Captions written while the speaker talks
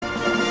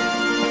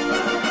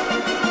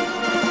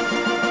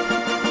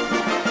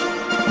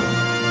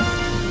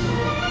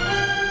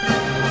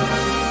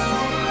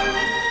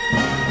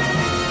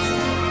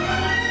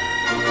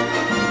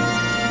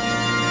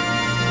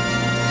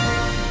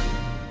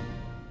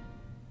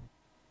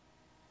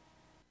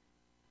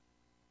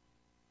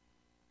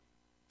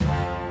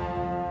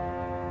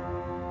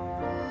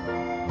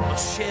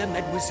chère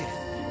mademoiselle,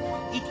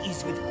 it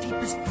is with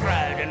deepest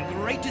pride and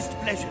greatest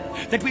pleasure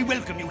that we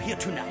welcome you here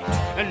tonight.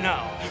 And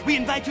now, we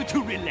invite you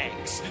to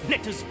relax.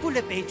 Let us pull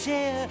up a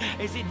chair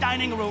as the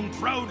dining room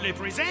proudly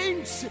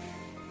presents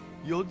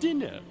your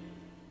dinner.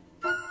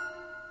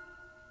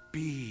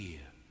 Be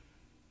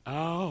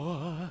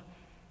our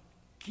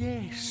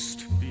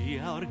guest, be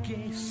our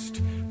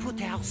guest.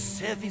 Put our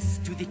service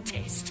to the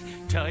test.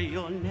 Tie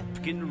your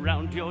napkin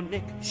round your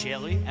neck,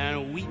 Sherry,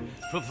 and we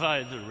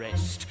provide the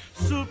rest.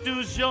 Soup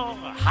du jour,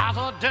 hot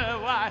hors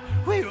d'oeuvre, why,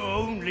 we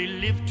only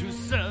live to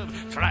serve.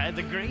 Try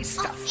the gray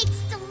stuff. Oh,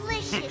 it's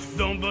delicious.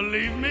 Don't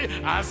believe me?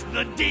 Ask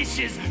the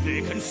dishes.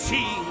 They can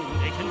sing,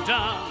 they can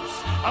dance.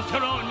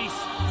 After all, miss,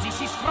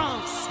 this is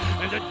France,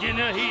 and the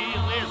dinner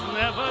here is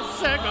never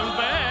second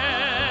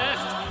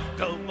best.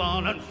 Go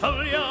on and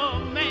follow your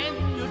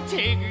menu,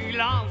 take a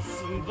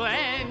glance, and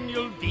then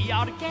you'll be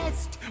our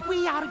guest.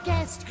 We are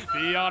guest,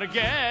 be our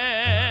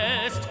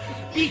guest.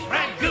 Beef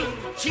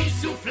ragout, cheese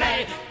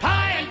soufflé,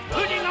 pie and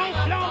pudding en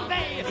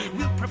flambé.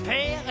 We'll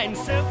prepare and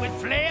serve with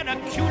flair a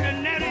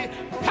culinary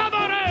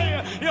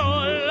cabaret. You're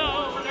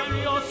alone and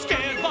you're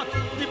scared, but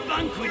the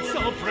banquet's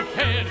all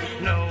prepared.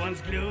 No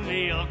one's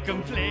gloomy or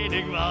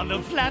complaining while the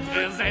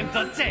flatter's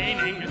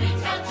entertaining.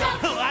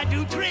 Oh, I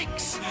do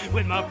tricks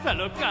with my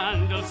fellow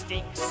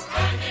candlesticks.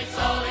 And it's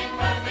all in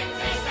perfect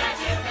taste that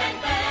you can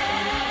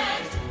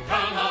best.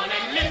 Come on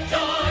and lift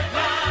your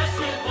glass.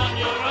 You've won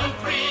your own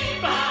free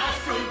pass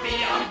to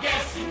be our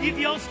guest. If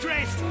you're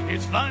stressed,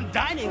 it's fun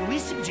dining, we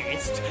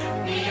suggest.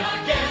 Be our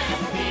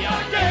guest, be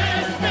our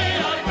guest, be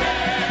our guest.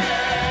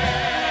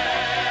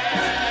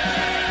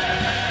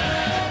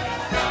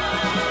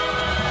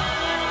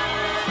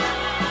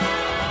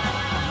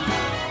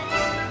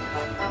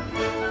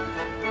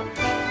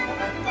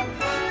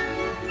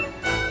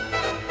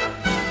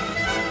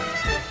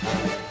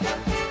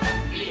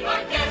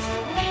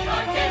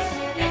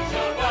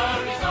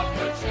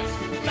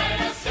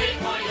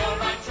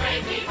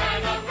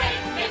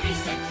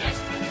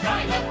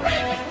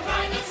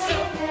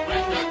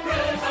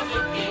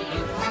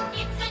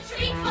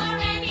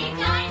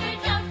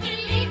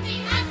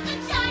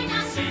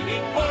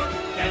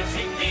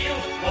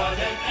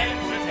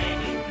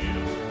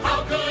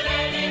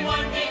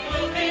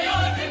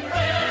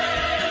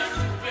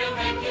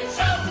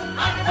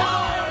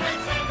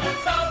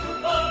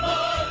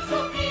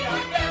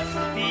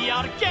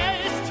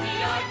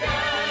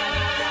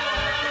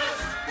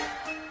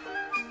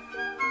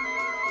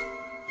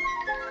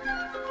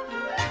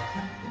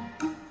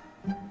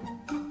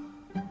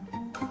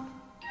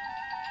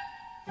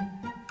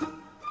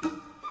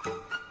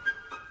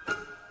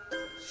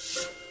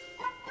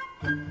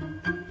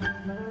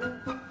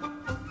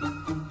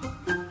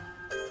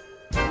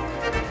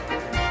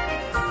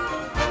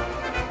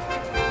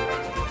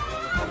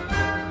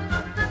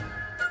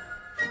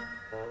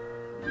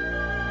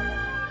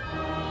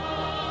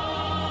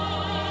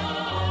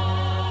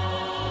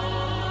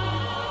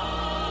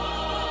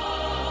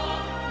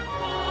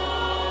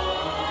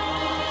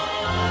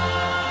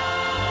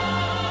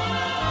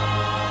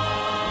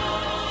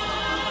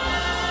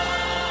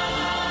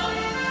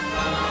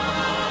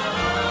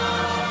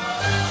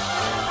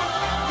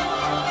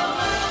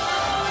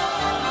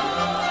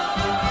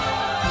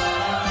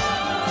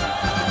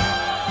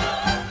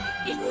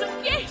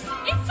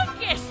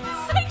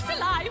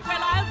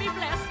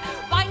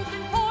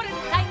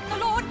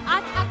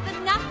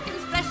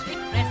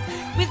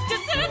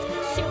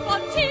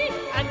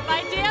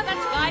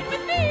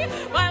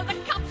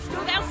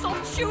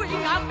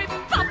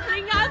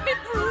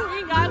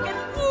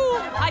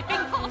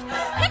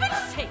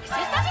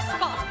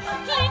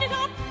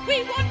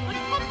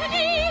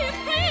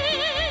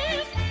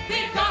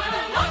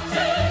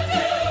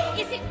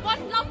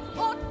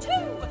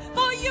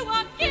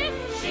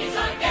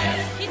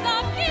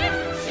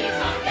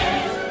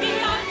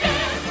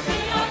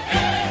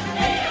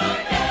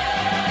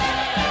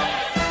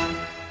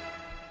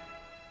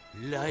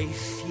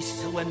 Life is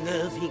so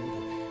unnerving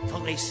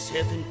for a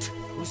servant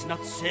who's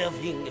not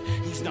serving.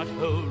 He's not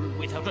whole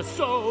without a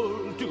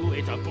soul to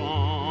wait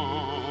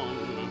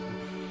upon.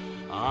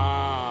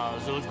 Ah,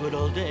 those good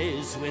old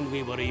days when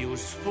we were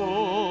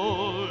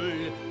useful.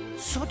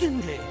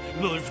 Suddenly,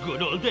 those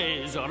good old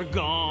days are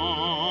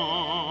gone.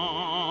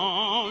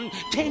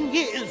 10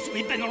 years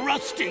we've been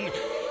rusting,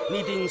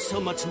 needing so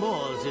much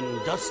more than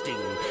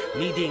dusting,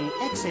 needing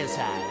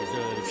exercise,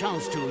 a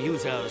chance to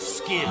use our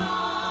skin.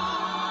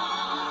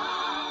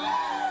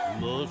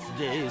 Most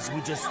days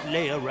we just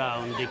lay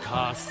around the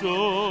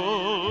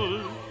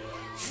castle,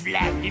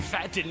 flabby,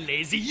 fat and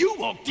lazy. You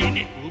walked in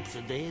it, oops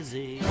a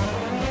daisy.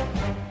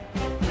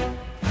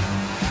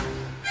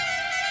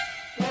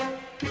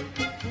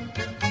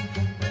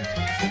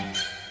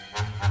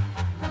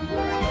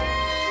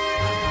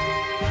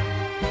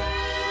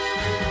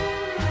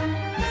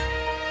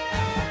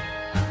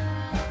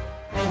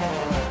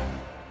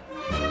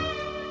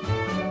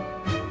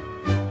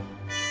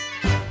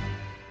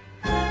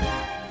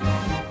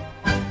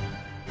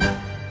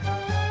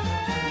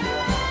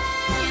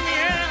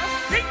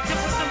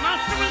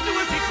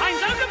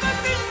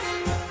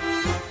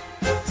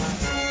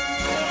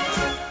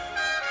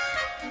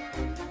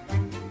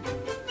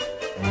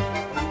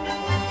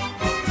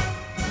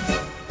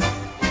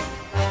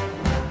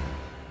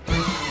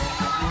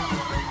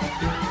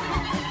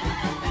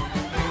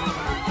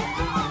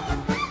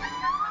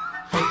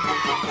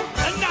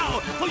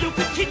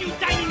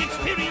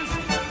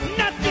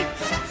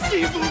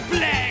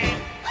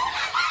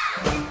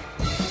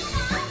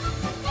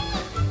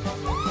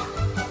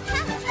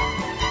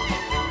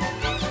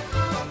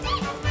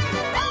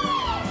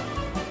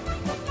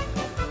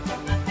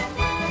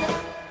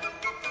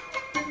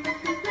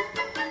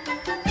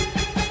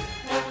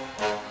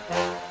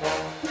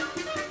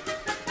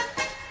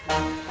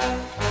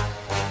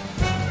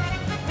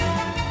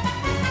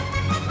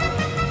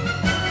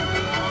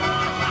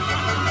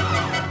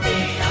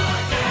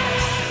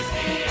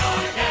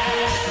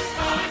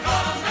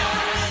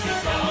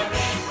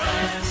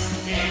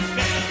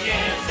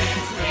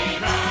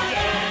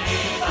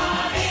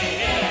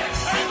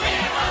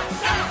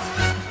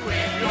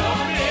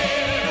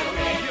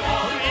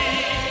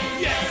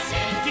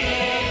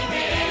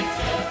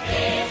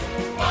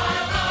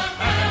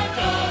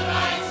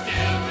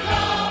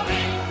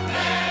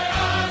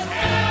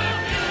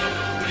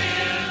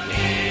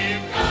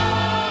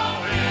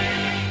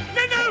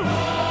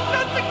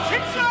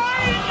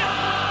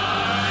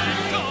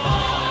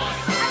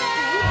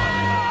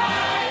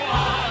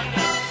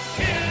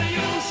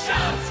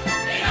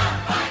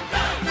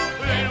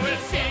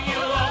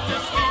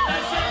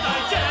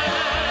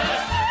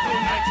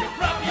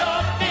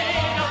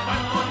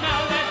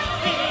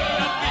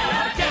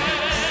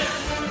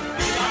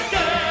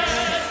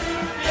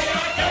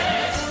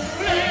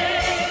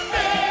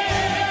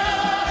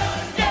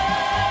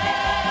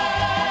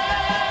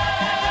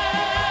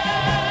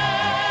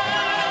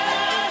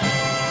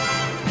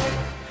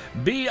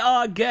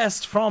 Our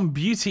Guest from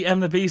Beauty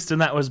and the Beast,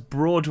 and that was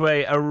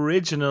Broadway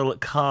original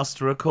cast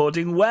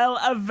recording. Well,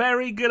 a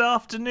very good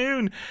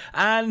afternoon,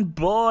 and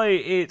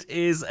boy, it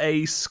is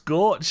a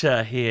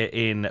scorcher here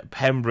in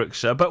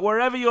Pembrokeshire, but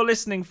wherever you're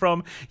listening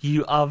from,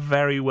 you are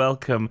very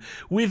welcome.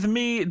 With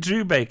me,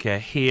 Drew Baker,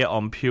 here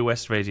on Pure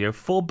West Radio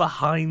for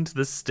Behind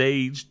the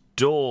Stage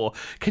Door.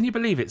 Can you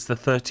believe it's the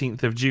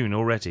 13th of June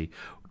already?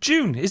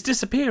 June is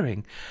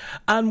disappearing,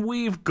 and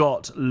we've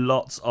got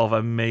lots of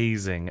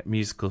amazing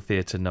musical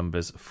theatre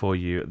numbers for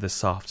you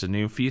this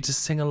afternoon for you to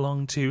sing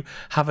along to,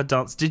 have a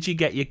dance. Did you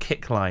get your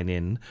kick line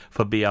in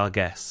for Be Our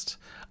Guest?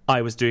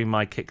 I was doing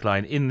my kick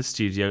line in the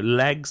studio,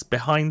 legs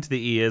behind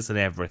the ears and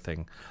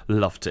everything.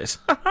 Loved it.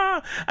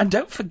 And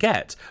don't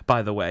forget,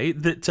 by the way,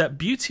 that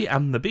Beauty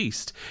and the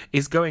Beast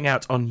is going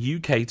out on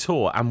UK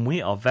tour, and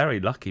we are very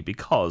lucky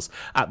because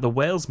at the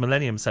Wales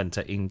Millennium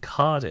Centre in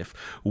Cardiff,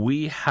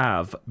 we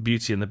have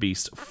Beauty and the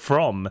Beast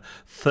from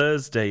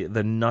Thursday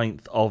the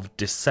 9th of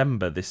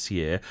December this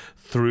year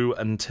through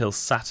until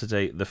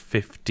Saturday the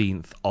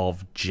 15th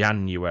of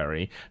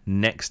January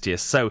next year.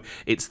 So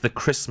it's the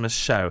Christmas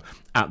show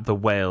at the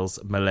Wales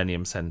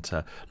Millennium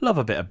Centre. Love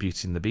a bit of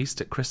Beauty and the Beast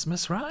at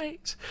Christmas,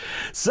 right?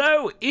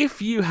 So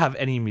if you have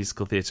any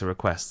musical theatre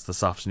requests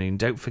this afternoon,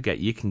 don't forget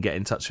you can get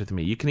in touch with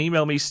me. You can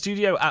email me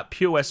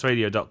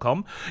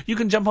studio@purewestradio.com. You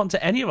can jump onto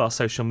any of our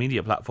social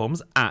media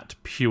platforms at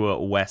Pure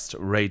West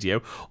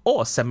Radio,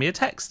 or send me a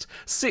text.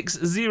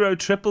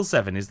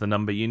 60777 is the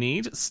number you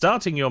need,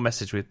 starting your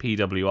message with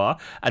PWR,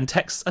 and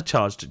texts are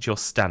charged at your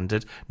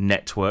standard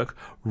network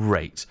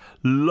rate.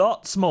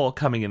 Lots more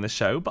coming in the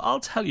show, but I'll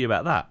tell you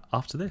about that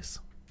after this.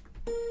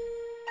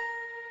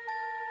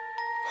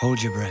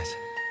 Hold your breath.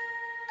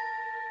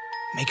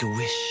 Make a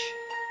wish.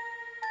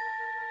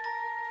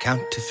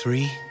 Count to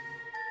 3.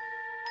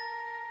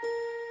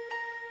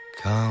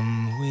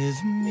 Come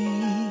with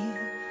me,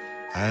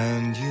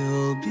 and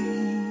you'll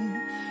be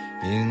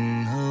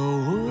in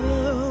a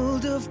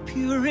world of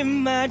pure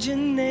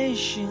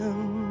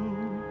imagination.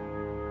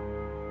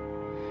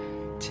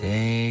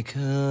 Take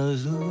a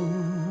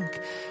look,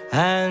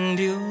 and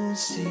you'll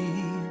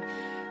see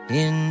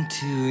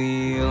into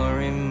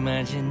your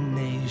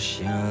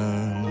imagination.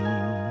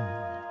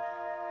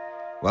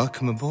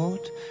 Welcome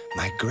aboard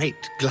my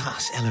great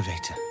glass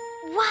elevator.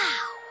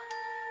 Wow!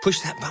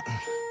 Push that button.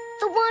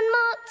 The one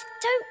marked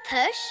don't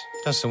push?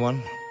 That's the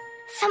one.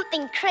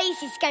 Something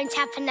crazy's going to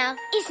happen now,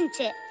 isn't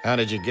it? How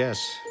did you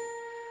guess?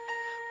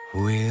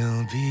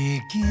 We'll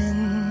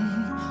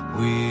begin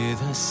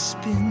with a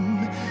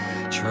spin,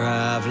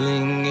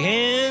 traveling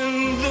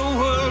in the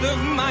world of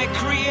my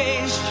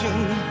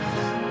creation.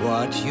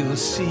 What you'll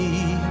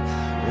see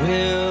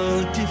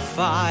will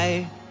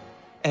defy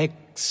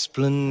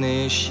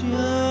explanation.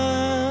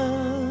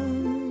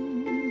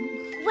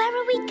 Where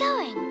are we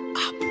going?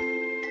 Up,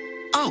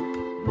 up,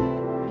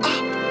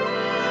 up.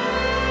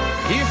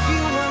 If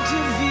you want to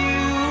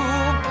view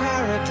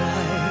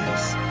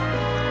paradise,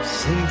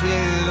 simply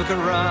look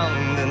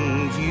around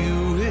and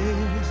view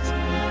it.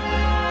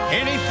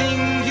 Anything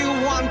you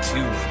want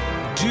to,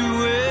 do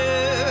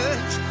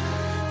it.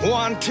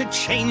 Want to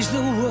change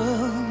the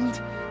world?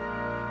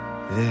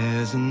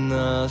 There's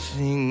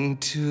nothing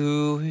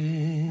to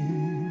it.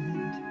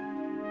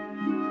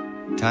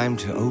 Time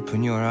to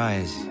open your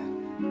eyes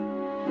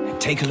and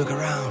take a look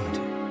around.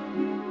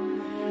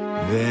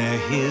 There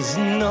is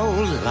no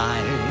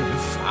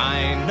life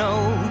I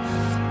know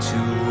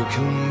to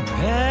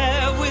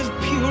compare with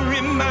pure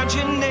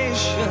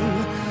imagination.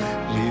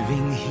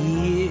 Living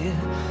here,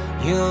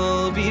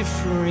 you'll be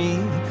free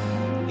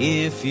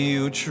if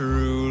you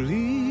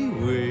truly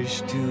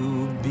wish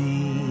to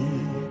be.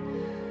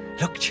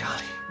 Look,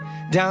 Charlie,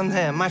 down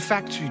there, my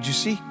factory, do you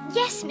see?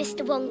 Yes,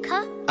 Mr.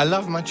 Wonka. I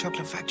love my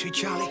chocolate factory,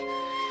 Charlie.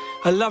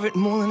 I love it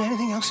more than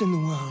anything else in the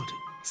world.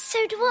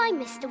 So do I,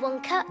 Mr.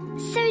 Wonka.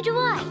 So do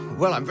I.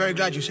 Well, I'm very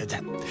glad you said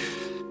that.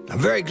 I'm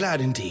very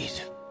glad indeed.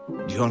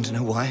 Do you want to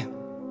know why?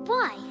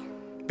 Why?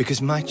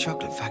 Because my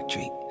chocolate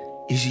factory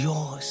is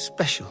your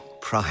special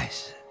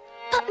prize.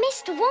 But,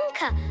 Mr.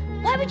 Wonka,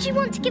 why would you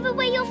want to give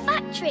away your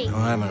factory? Oh,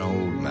 I'm an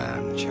old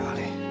man,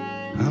 Charlie.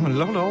 I'm a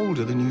lot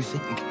older than you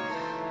think.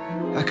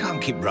 I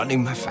can't keep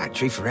running my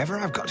factory forever.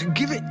 I've got to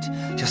give it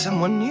to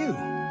someone new.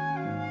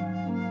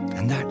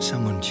 And that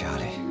someone,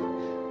 Charlie,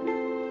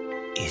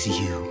 is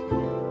you.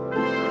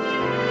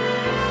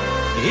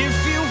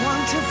 If you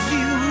want to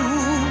view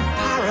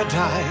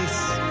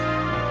paradise,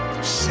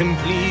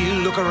 simply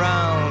look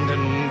around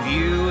and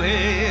view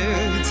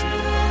it.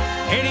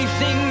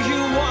 Anything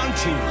you want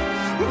to,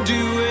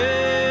 do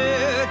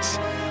it.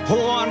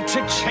 Want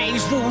to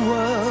change the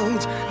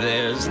world?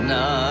 There's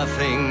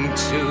nothing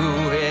to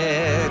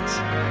it.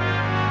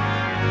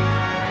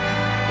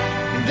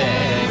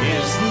 There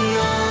is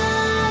no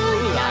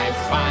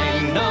life I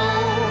know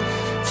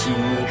to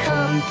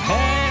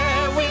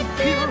compare with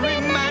pure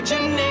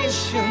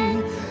imagination.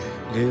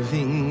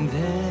 Living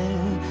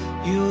there,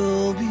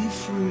 you'll be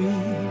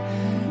free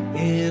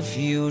if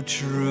you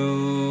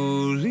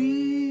truly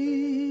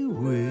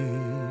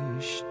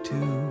wish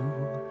to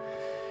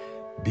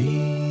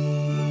be.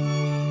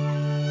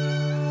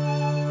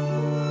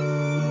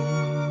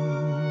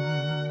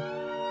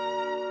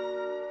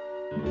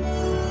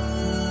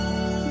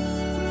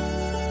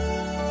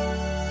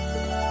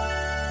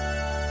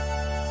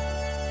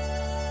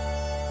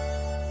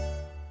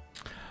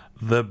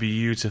 The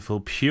beautiful,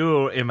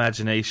 pure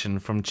imagination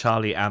from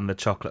Charlie and the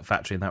Chocolate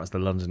Factory, and that was the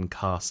London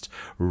Cast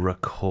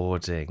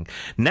recording.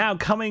 Now,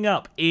 coming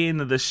up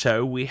in the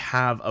show, we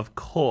have, of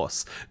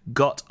course,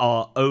 got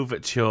our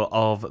Overture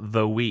of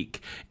the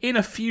Week in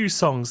a few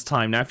songs'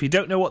 time. Now, if you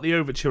don't know what the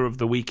Overture of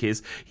the Week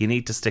is, you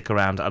need to stick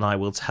around, and I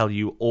will tell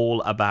you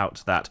all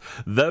about that.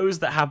 Those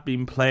that have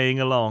been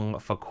playing along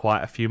for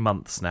quite a few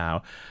months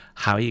now,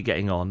 how are you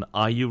getting on?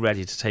 Are you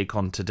ready to take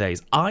on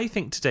today's? I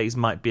think today's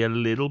might be a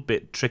little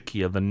bit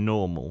trickier than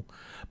normal,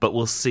 but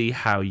we'll see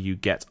how you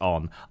get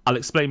on. I'll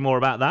explain more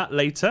about that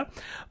later.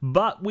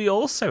 But we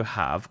also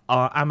have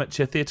our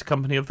Amateur Theatre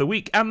Company of the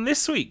Week. And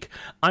this week,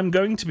 I'm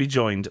going to be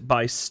joined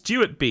by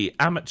Stuart B,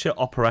 Amateur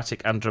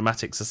Operatic and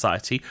Dramatic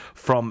Society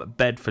from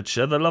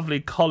Bedfordshire. The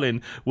lovely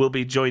Colin will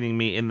be joining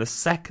me in the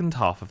second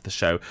half of the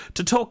show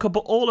to talk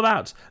all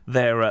about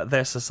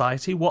their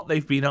society, what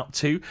they've been up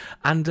to,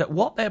 and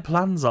what their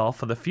plans are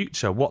for the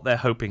future, what they're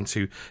hoping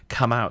to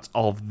come out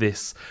of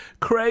this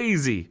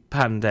crazy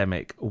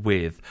pandemic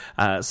with.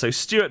 So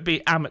Stuart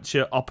B,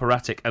 Amateur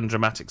Operatic and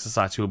Dramatic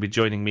Society will be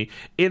joining me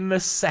in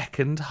the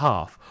second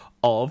half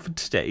of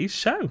today's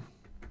show.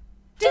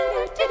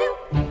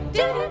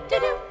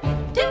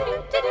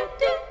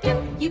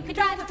 You could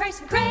drive a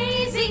person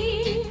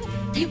crazy.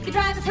 You could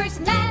drive a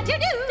person mad.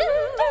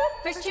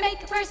 First you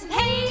make a person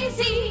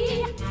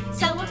hazy,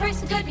 so a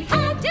person could be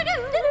had. Then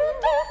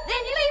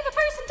you leave a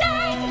person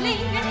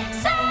dangling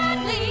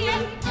sadly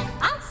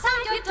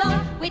outside your door,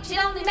 which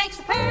it only makes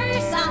a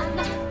person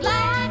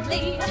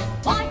gladly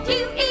want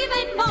you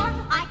even more.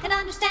 I can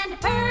understand a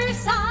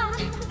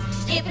person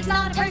if it's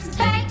not a person's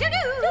bag.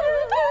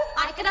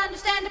 I can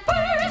understand a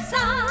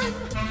person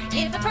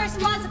if a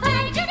person was a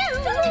bag.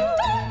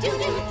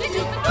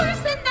 But worse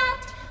than that,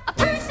 a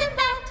person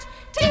that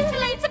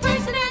titillates a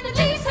person and it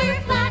leaves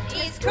her flat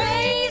is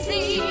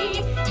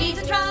crazy. He's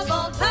a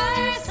troubled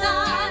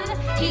person.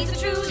 He's a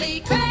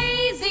truly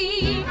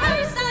crazy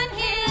person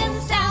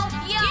himself.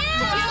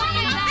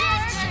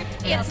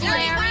 It's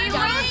Larry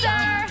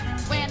Loser.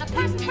 When a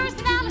person's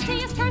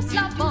personality is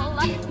personable,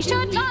 you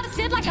should not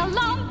sit like a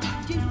lump.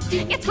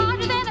 It's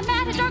harder than a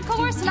matador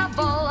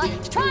coercible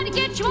to try to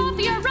get you off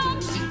your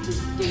rump.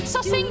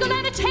 So single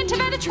and attentive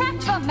and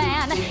attractive a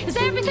man is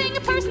everything a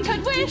person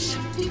could wish.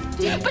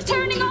 But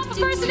turning off a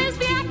person is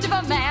the act of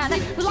a man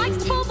who likes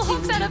to pull the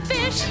hooks out of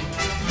fish.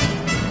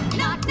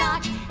 Knock,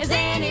 knock, is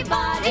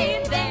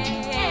anybody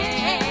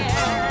there?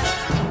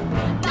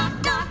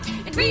 Knock, knock,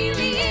 it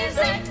really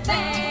isn't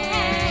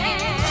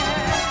fair.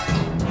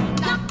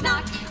 Knock,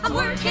 knock, I'm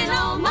working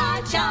on my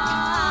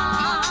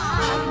job.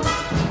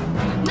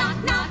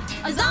 Knock, knock,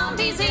 a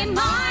zombie's in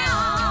my arms.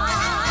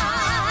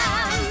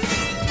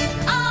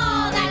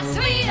 Oh, that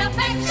sweet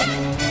affection,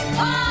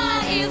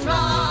 what is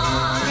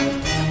wrong?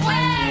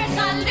 Where's a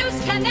loose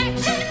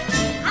connection?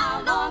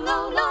 How long,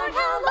 oh Lord,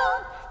 how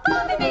long?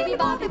 Bobby, baby,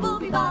 Bobby,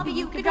 booby, Bobby,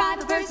 you could drive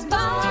a person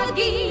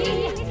buggy.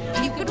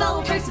 You could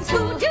blow a person's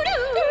fool,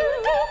 doo-doo.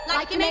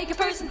 Like you make a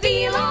person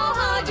feel all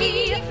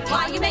huggy.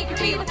 Why you make her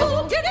feel a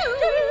fool, doo-doo.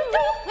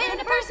 When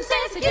a person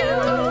says that you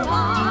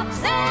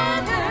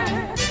upset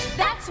her,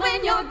 that's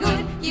when you're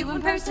good. You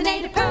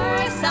impersonate a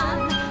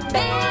person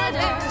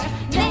better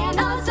than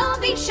a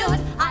zombie should.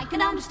 I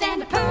can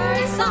understand a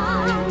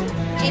person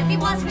if he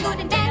wasn't good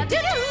and dead.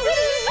 Doo-doo.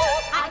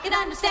 I can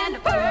understand a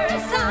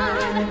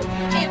person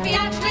if he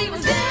actually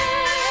was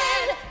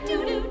dead.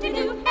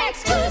 Doo-doo-doo-doo.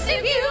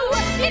 Exclusive you,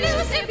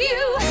 elusive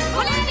you.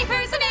 Will any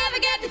person ever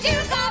get the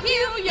juice off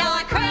you?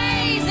 You're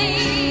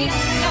crazy.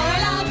 You're a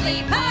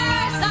lovely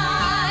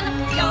person.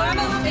 You're a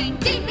moving,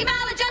 deeply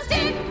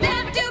maladjusted,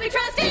 never to be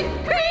trusted,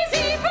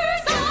 crazy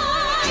person.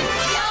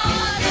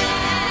 You're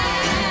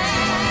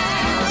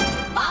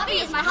dead. Bobby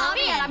is my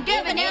hobby and I'm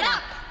giving it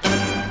up.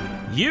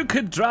 You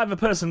Could Drive a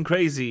Person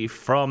Crazy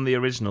from the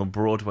original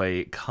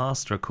Broadway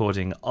cast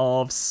recording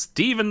of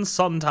Stephen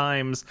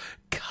Sondheim's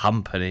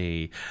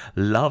Company.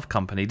 Love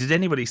Company. Did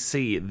anybody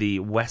see the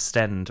West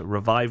End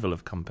revival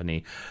of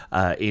Company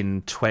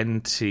in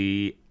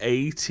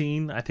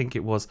 2018, I think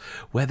it was,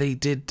 where they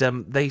did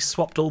they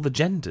swapped all the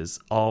genders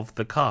of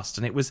the cast,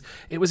 and it was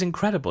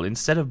incredible.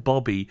 Instead of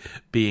Bobby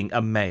being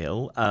a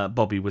male,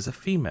 Bobby was a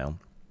female.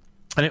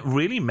 And it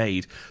really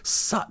made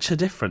such a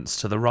difference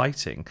to the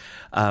writing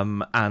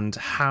and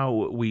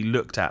how we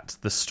looked at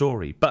the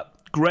story. But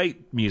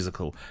great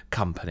musical,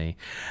 Company.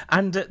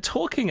 And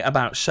talking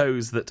about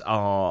shows that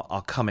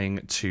are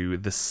coming to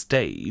the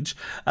stage,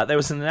 there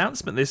was an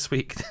announcement this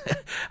week.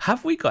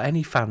 Have we got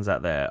any fans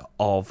out there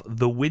of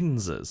The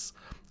Windsors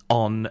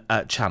on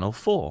Channel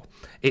 4?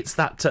 It's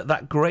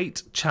that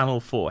great Channel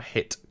 4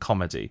 hit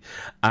comedy.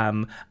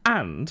 And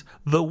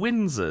The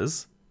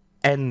Windsors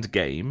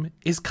Endgame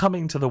is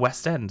coming to the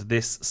West End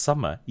this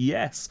summer.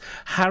 Yes,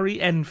 Harry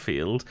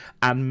Enfield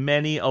and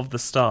many of the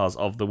stars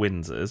of the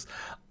Windsors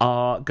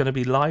are going to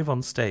be live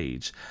on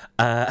stage,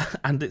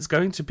 and it's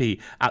going to be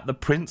at the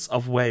Prince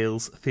of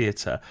Wales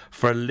Theatre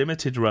for a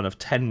limited run of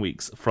 10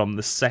 weeks from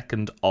the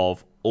 2nd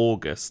of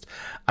August.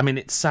 I mean,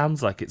 it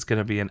sounds like it's going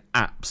to be an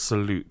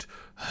absolute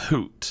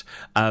hoot.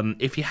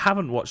 If you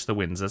haven't watched The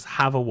Windsors,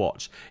 have a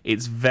watch.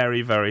 It's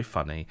very, very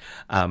funny,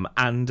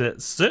 and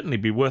certainly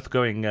be worth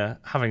going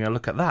having a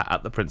look at that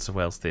at the Prince of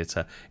Wales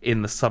Theatre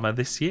in the summer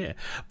this year.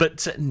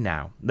 But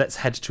now, let's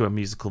head to a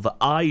musical that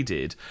I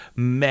did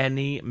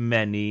many,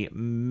 many,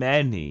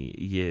 many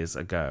years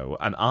ago,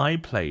 and I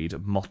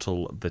played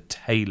Mottle the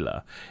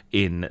Tailor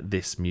in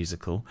this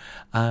musical.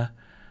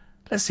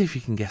 Let's see if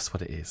you can guess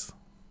what it is.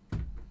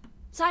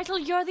 Title,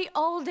 you're the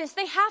oldest.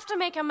 They have to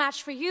make a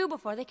match for you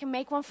before they can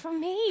make one for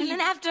me. And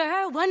then after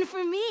her, one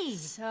for me.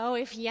 So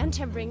if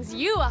Yenta brings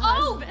you a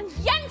husband...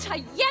 Oh,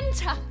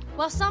 Yenta!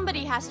 Well,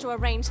 somebody has to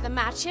arrange the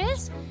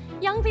matches.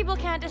 Young people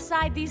can't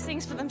decide these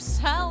things for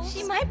themselves.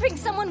 She might bring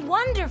someone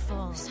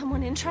wonderful.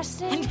 Someone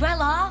interesting. And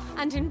well off.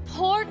 And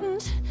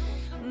important.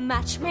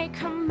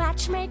 Matchmaker,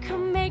 matchmaker,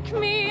 make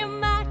me a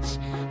match.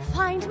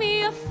 Find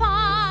me a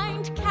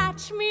find,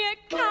 catch me a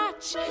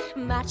catch.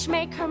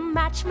 Matchmaker,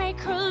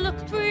 matchmaker, look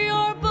through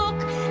your book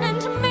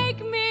and make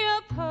me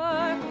a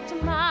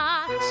perfect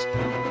match.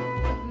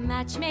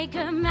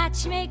 Matchmaker,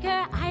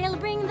 matchmaker, I'll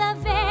bring the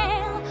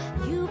veil.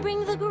 You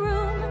bring the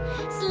groom,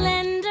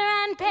 slender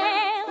and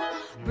pale.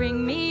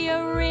 Bring me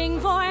a ring,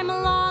 for I'm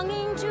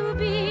longing to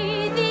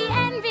be the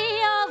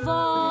envy of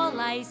all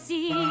I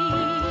see.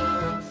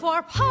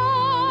 For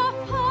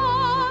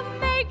Papa,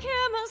 make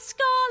him a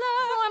scholar.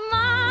 For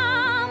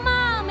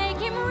Mama, make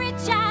him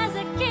rich as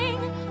a king.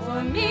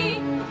 For me,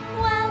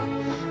 well,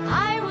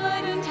 I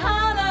wouldn't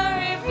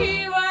holler if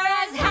he were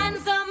as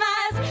handsome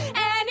as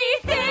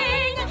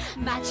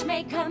anything.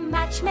 Matchmaker,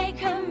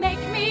 matchmaker,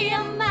 make me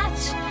a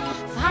match.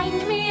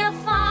 Find me a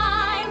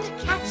find,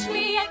 catch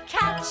me a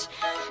catch.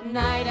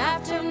 Night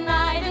after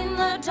night in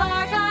the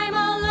dark I'm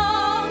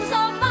alone,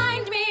 so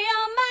find me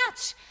a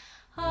match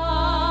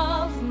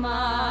of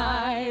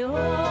my own.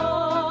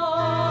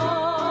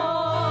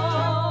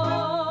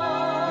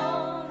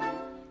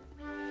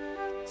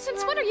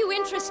 Since when are you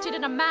interested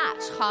in a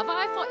match, Chava?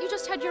 I thought you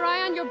just had your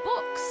eye on your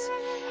books.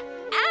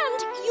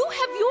 And you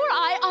have your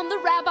eye on the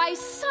rabbi's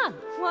son.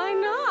 Why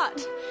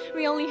not?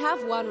 We only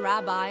have one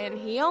rabbi, and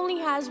he only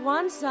has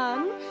one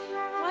son.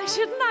 Why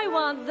shouldn't I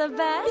want the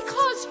best?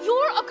 Because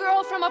you're a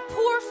girl from a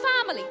poor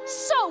family.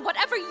 So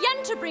whatever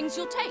Yenta brings,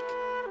 you'll take.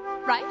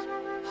 Right?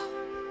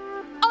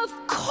 Of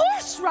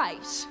course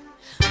right.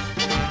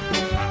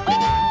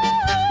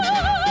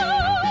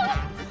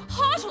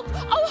 Hoddle,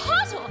 oh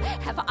Hoddle,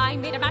 have I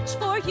made a match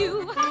for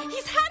you?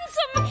 He's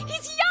handsome,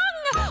 he's young.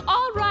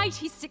 All right,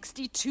 he's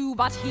 62,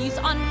 but he's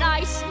a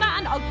nice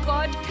man, a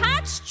good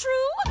catch.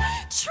 True,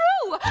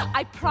 true.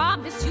 I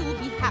promise you'll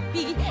be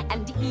happy,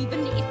 and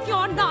even if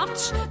you're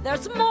not,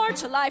 there's more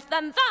to life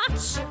than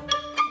that.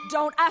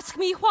 Don't ask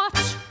me what.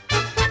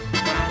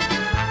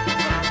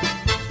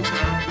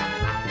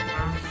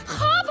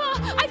 Chava,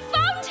 I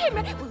found him.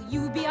 Will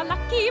you be a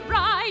lucky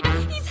bride?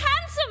 He's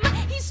handsome,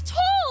 he's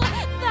tall.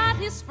 That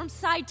is from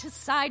side to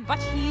side, but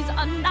he's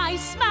a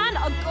nice man,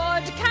 a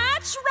good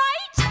catch, right?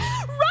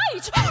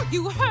 Right!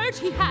 You heard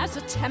he has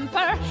a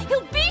temper.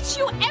 He'll beat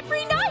you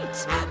every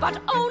night,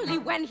 but only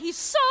when he's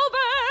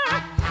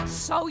sober.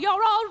 So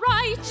you're all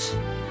right.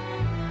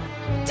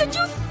 Did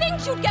you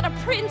think you'd get a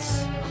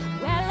prince?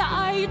 Well,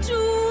 I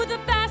do the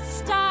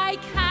best I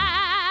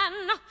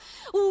can.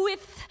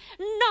 With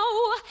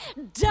no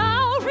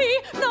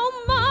dowry, no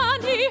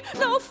money,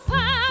 no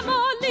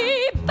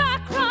family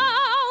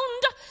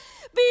background.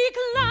 Be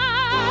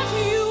glad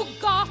you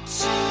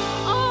got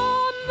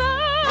a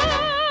man.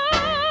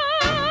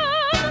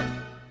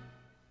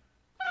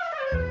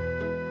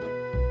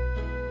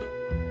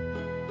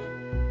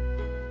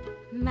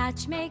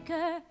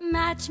 Matchmaker,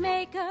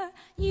 matchmaker,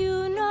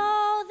 you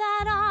know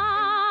that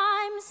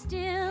I'm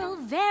still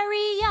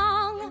very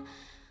young.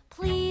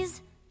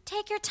 Please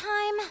take your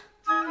time.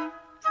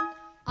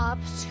 Up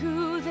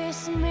to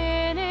this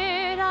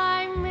minute,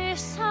 I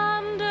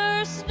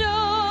misunderstood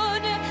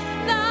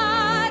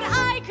that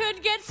I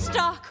could get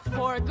stuck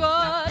for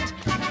good.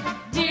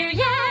 Dear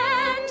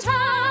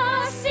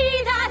Yenta,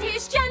 see that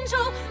he's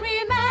gentle.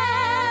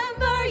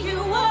 Remember,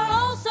 you were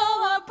also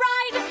a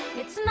bride.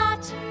 It's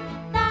not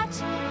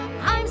that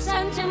I'm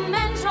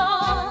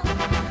sentimental.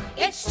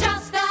 It's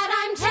just that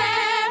I'm terrified.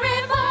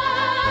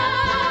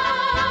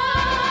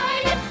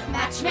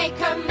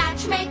 Matchmaker,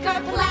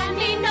 matchmaker, plan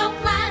me no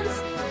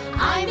plans.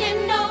 I'm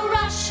in no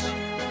rush.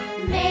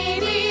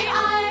 Maybe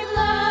I've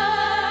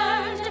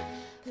learned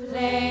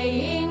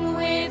playing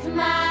with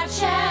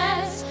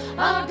matches.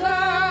 A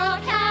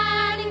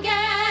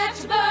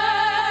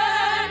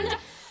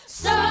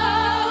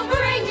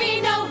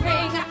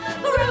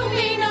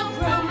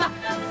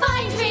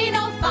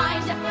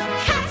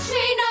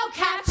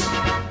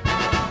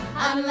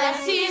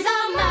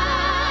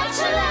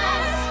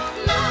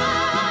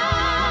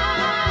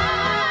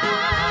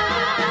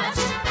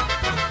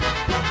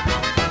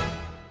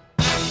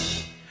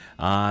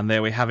And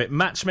there we have it.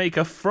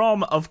 Matchmaker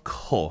from, of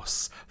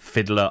course,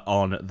 Fiddler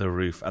on the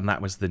Roof. And that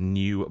was the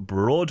new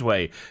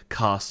Broadway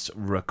cast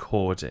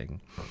recording.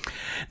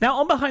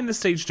 Now, on Behind the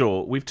Stage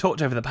Door, we've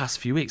talked over the past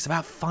few weeks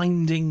about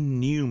finding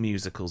new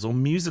musicals, or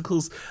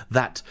musicals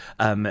that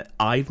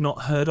I've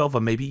not heard of,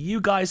 or maybe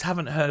you guys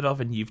haven't heard of,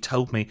 and you've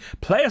told me,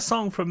 play a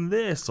song from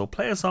this or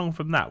play a song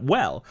from that.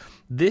 Well,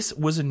 this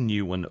was a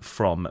new one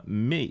for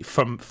me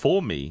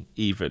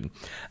even.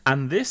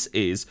 And this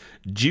is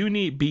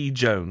Junie B.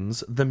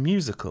 Jones, the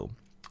musical.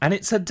 And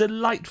it's a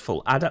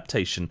delightful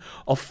adaptation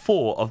of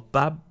 4 of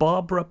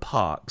Barbara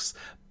Park's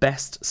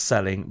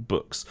best-selling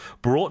books,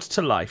 brought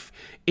to life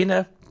in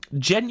a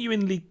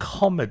genuinely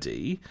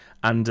comedy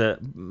and,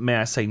 may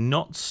I say,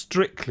 not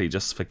strictly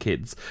just for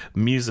kids,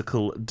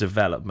 musical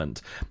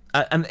development.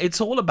 And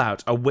it's all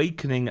about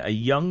awakening a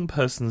young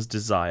person's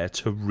desire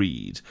to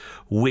read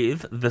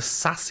with the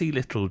sassy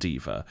little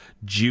diva,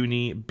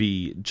 Junie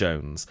B.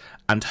 Jones,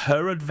 and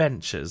her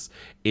adventures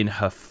in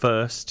her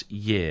first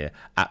year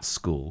at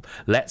school.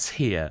 Let's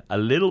hear a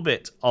little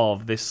bit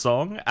of this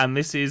song, and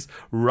this is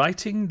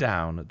Writing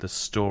Down the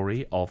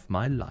Story of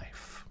My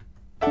Life.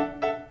 Are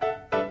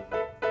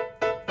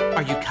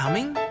you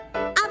coming?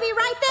 I'll be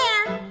right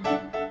there.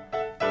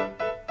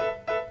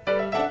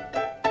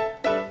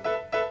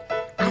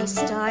 I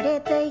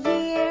started the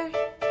year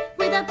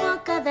with a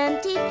book of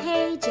empty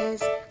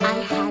pages. I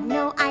had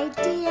no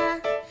idea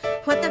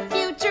what the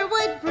future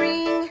would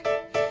bring,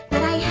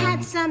 but I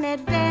had some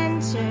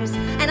adventures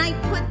and I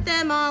put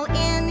them all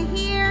in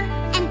here.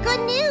 And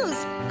good news,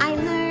 I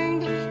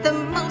learned the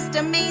most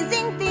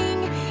amazing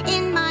thing.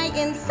 In my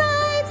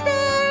insides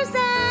there's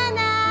an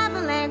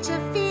avalanche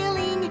of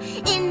feeling.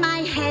 In my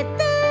head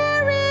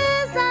there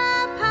is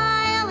a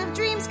pile of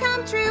dreams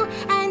come true.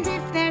 And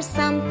if there's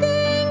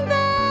something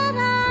that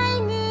I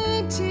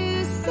need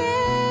to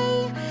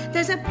say,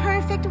 there's a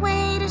perfect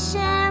way to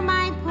share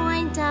my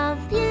point of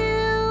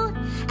view.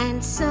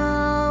 And so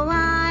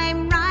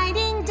I'm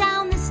writing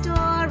down the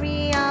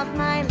story of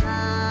my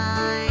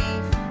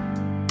life.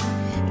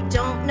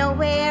 Don't know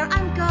where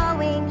I'm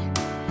going,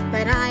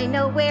 but I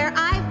know where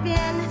I've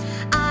been.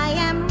 I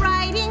am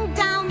writing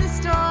down the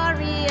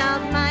story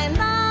of my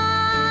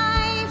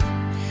life.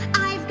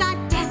 I've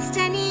got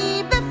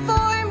destiny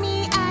before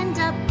me and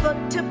a book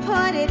to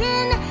put it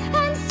in.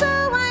 And so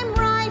I'm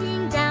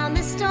writing down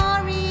the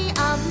story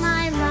of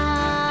my life.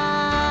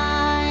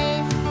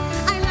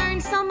 I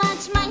learned so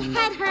much my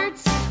head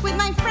hurts with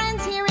my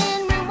friends here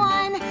in room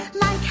 1.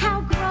 Like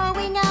how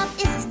growing up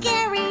is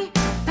scary,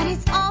 but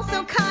it's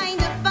also kind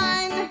of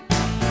fun.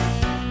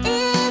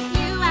 If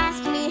you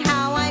asked me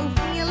how I'm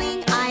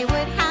feeling, I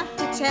would have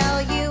to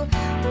tell you,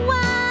 wow.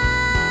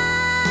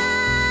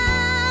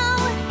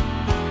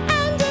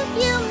 And if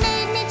you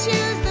made me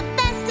choose the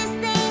bestest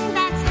thing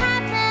that's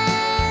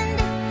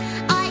happened,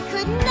 I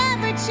could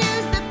never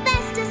choose the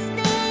bestest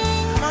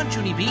thing Come on,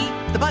 Junie B.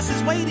 The bus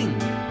is waiting.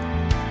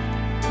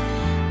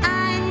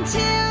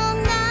 until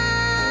now.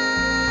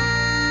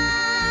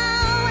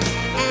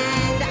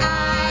 And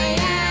I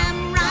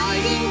am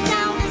writing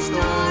down the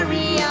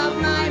story of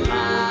my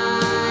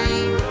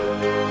life.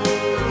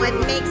 What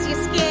makes you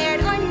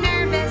scared or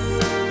nervous?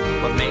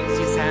 What makes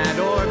you sad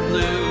or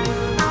blue?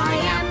 I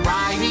am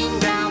writing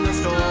down the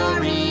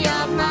story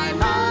of my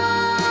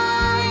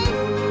life.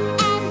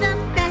 And the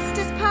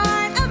bestest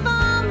part of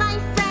all, my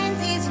friends,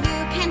 is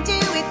you can do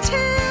it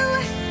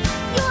too.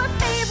 Your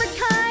favorite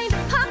kind of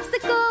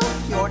popsicle,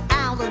 Your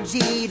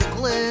allergy to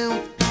glue,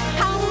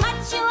 how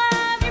much you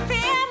love your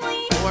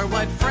family, or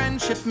what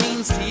friendship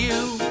means to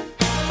you,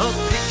 A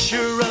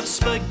picture of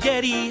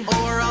spaghetti.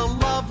 or a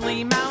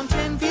lovely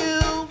mountain view.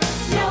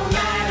 No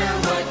matter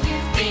what you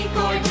think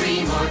or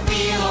dream or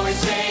feel or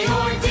say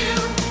or do,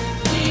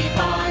 keep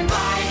on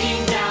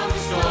writing down the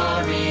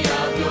story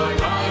of your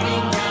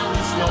writing down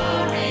the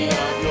story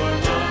of your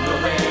life. Don't know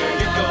where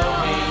you're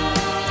going,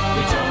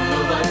 we don't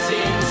know what's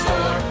in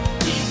store.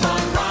 Keep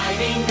on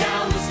writing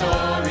down the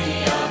story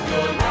of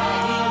your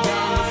writing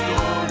down the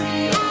story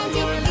of and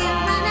if you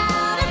run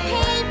out of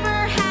paper,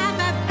 have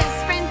a best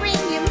friend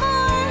bring you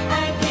more.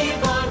 and keep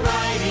on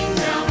writing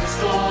down the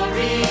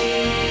story.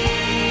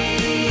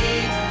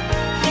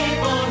 Keep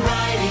on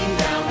writing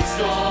down the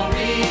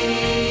story.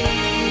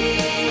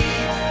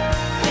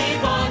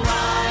 Keep on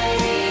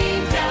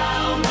writing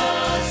down the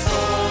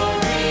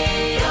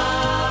story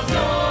of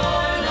your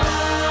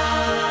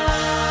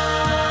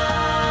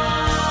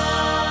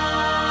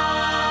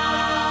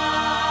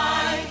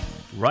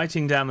life.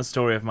 Writing Down the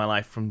Story of My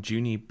Life from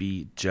Junie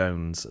B.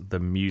 Jones, the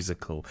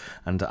musical.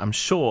 And I'm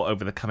sure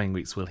over the coming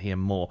weeks we'll hear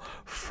more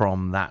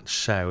from that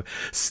show.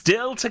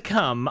 Still to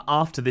come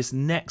after this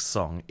next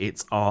song,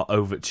 it's our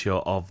overture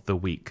of the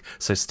week.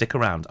 So stick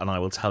around and I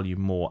will tell you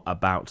more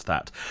about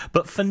that.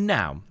 But for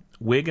now,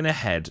 we're going to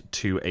head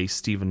to a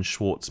Stephen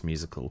Schwartz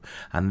musical,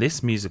 and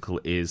this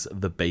musical is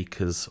The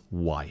Baker's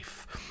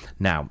Wife.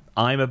 Now,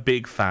 I'm a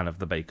big fan of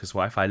The Baker's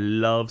Wife. I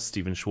love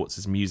Stephen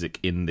Schwartz's music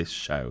in this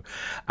show,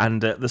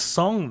 and the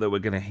song that we're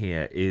going to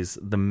hear is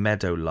The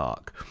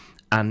Meadowlark.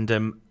 And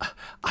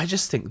I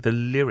just think the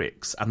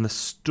lyrics and the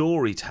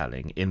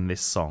storytelling in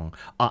this song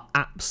are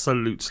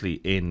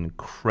absolutely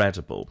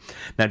incredible.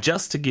 Now,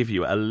 just to give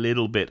you a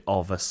little bit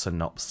of a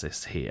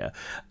synopsis here,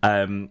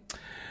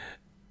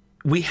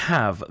 we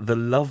have the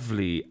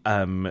lovely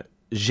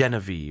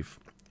Genevieve,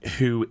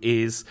 who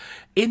is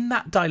in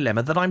that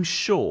dilemma that I'm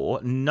sure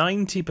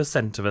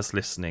 90% of us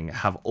listening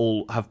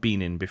have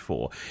been in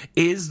before.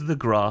 Is the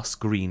grass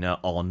greener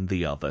on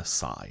the other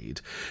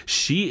side?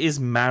 She is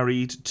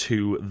married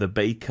to the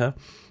baker,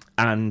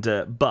 and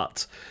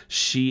but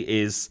she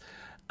is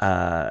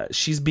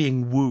she's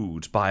being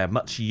wooed by a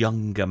much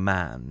younger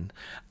man,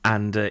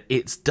 and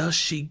it's does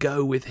she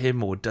go with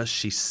him or does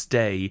she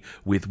stay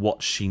with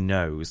what she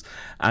knows?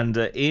 And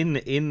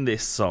in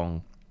this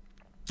song,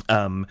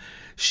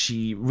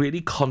 she really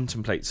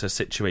contemplates her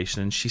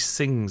situation, and she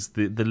sings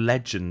the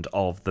legend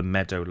of the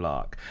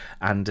meadowlark.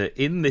 And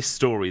in this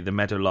story, the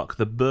meadowlark,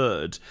 the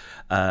bird,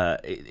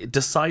 it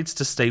decides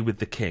to stay with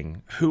the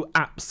king, who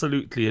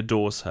absolutely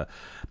adores her,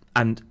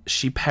 and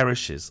she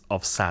perishes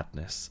of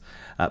sadness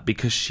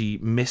because she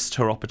missed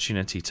her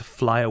opportunity to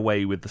fly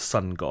away with the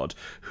sun god,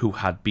 who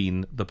had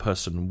been the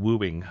person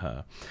wooing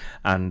her.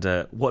 And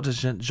what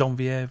does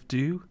Genevieve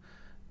do?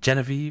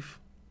 Genevieve,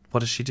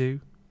 what does she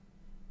do?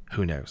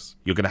 Who knows?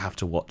 You're going to have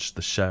to watch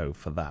the show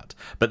for that.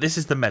 But this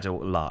is the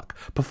Meadowlark,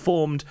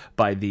 performed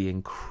by the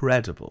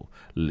incredible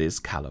Liz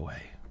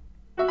Calloway.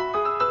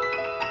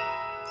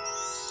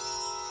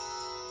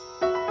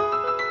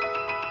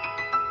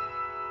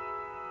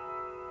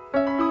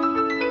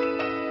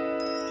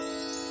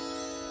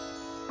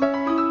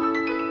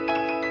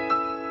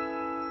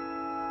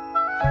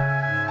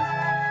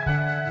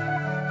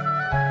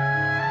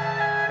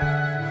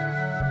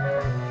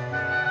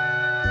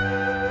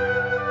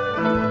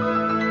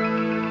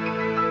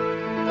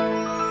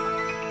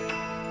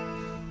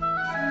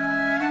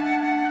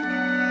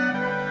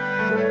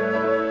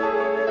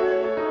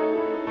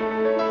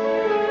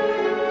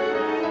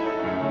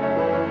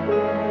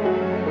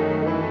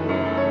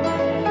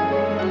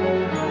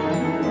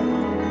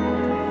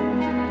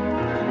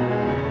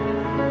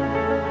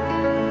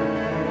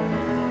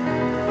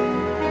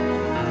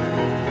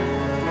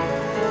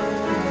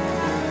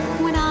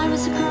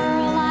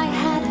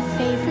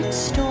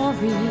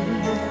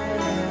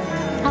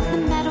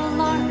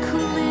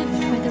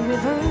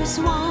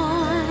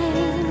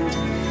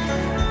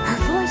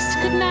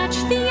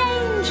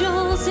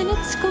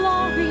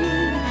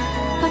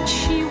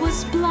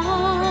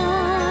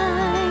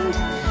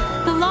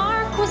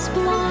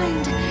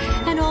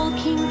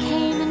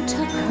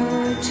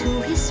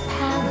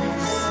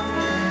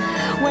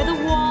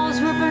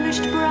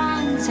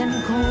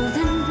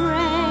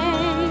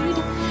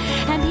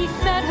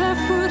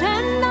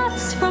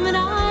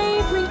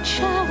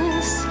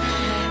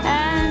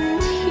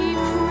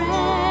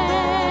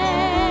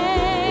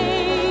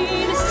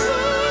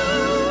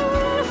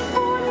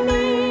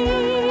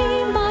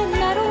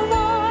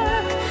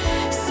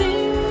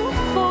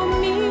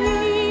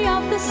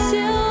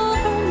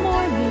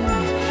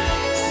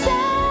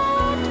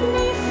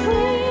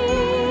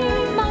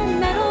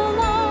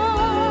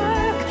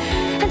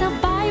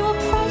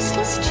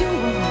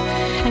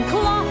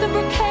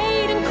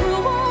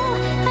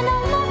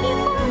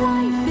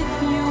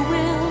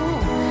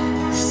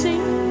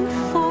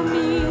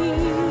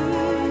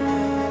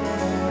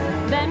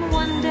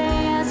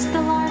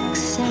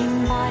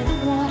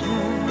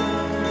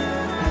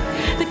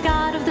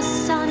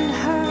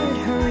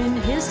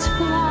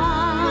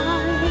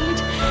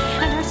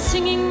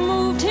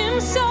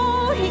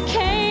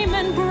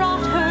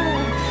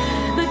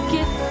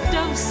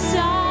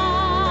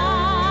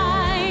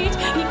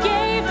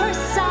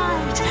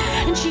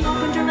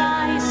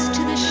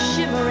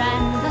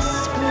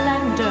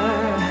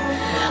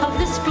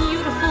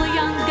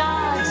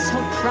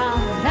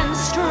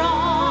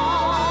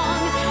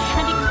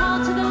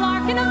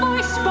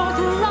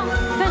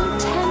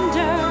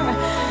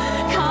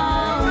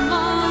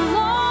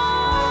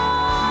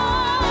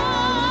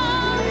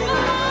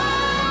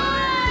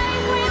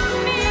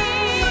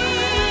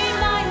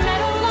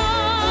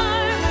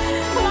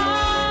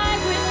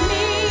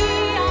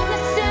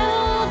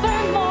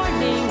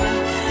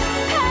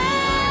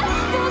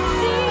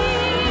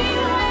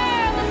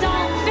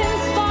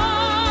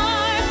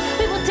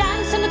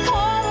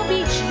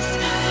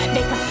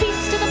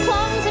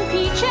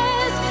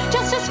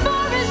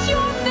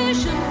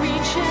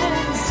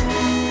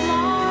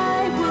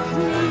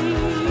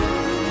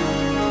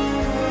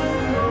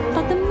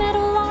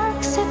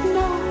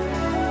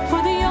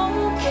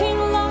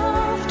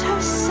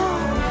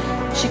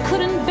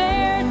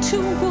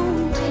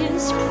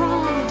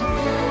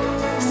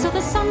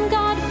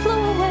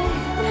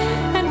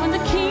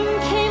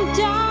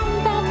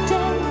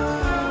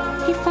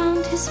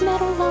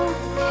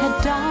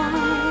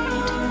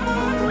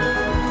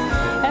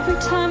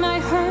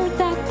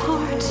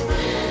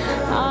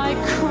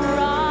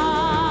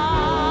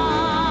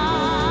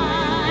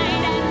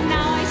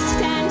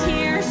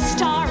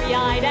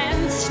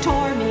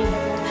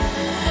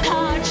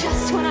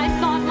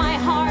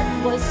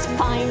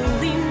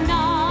 Finally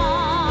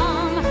numb.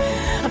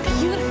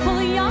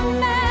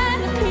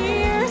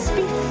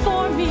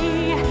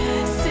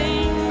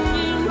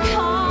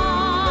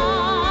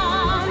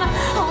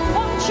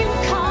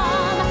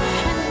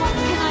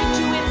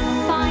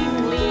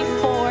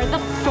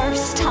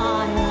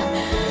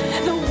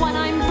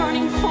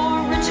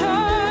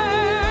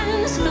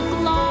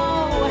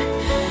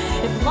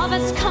 love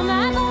has come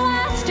at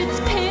last. It's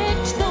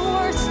picked the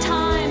worst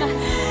time.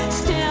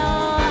 Still,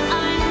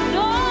 I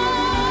know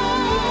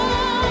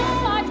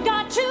I've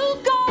got to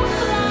go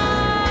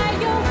fly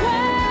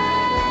away,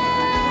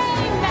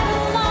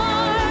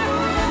 Meadowlark,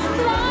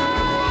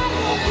 fly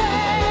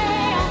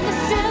away on the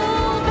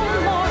silver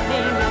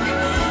morning.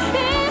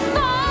 If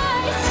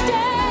I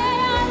stay,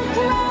 I'm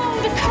prone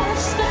to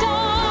curse the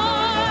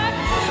dark.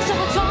 So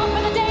it's all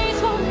for the days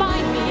won't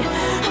bind me.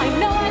 I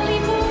know I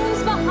leave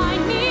wounds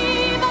behind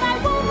me, but I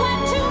won't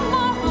let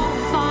tomorrow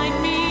find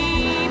me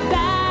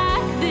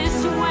back this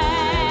way.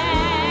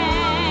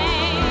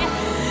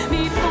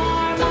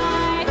 Before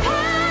my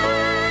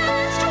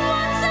past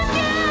once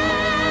again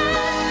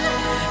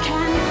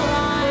can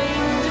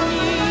blind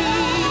me.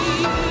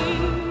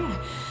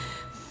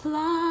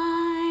 Fly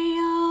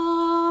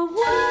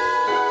away,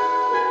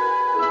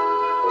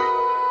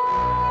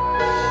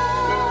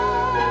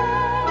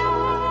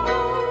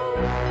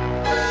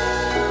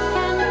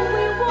 and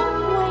we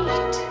won't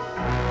wait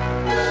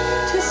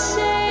to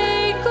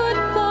say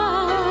goodbye.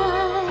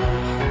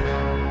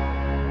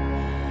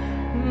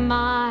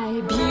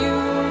 My beautiful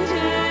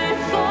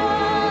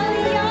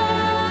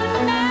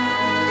young man,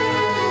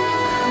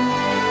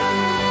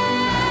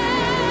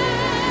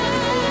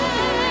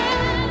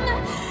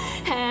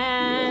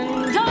 and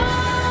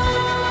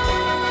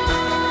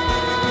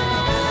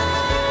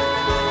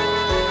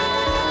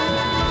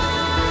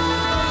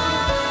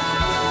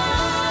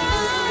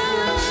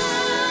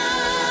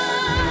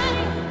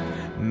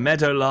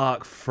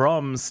Meadowlark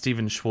from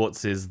Stephen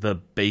Schwartz's The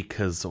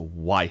Baker's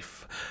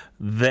Wife,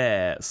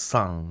 there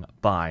sung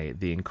by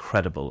the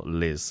incredible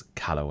Liz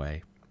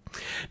Calloway.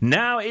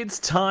 Now it's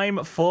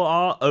time for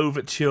our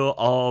overture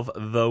of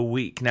the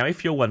week. Now,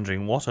 if you're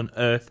wondering what on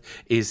earth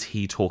is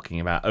he talking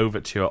about,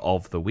 overture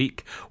of the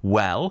week,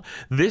 well,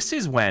 this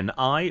is when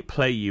I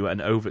play you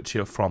an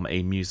overture from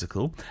a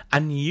musical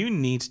and you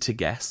need to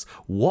guess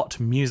what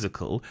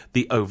musical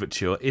the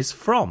overture is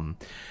from.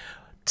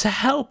 To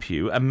help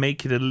you and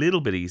make it a little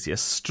bit easier,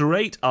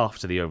 straight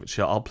after the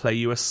overture, I'll play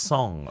you a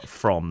song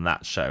from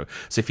that show.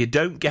 So if you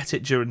don't get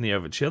it during the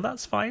overture,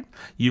 that's fine.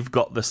 You've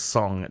got the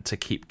song to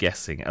keep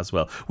guessing as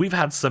well. We've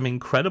had some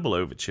incredible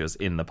overtures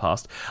in the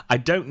past. I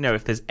don't know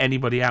if there's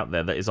anybody out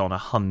there that is on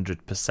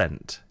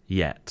 100%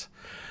 yet.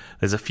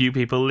 There's a few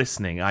people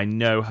listening I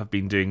know have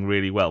been doing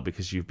really well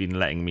because you've been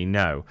letting me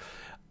know.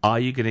 Are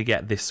you going to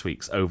get this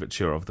week's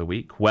overture of the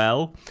week?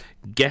 Well,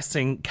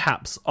 guessing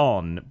caps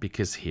on,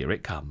 because here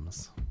it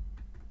comes.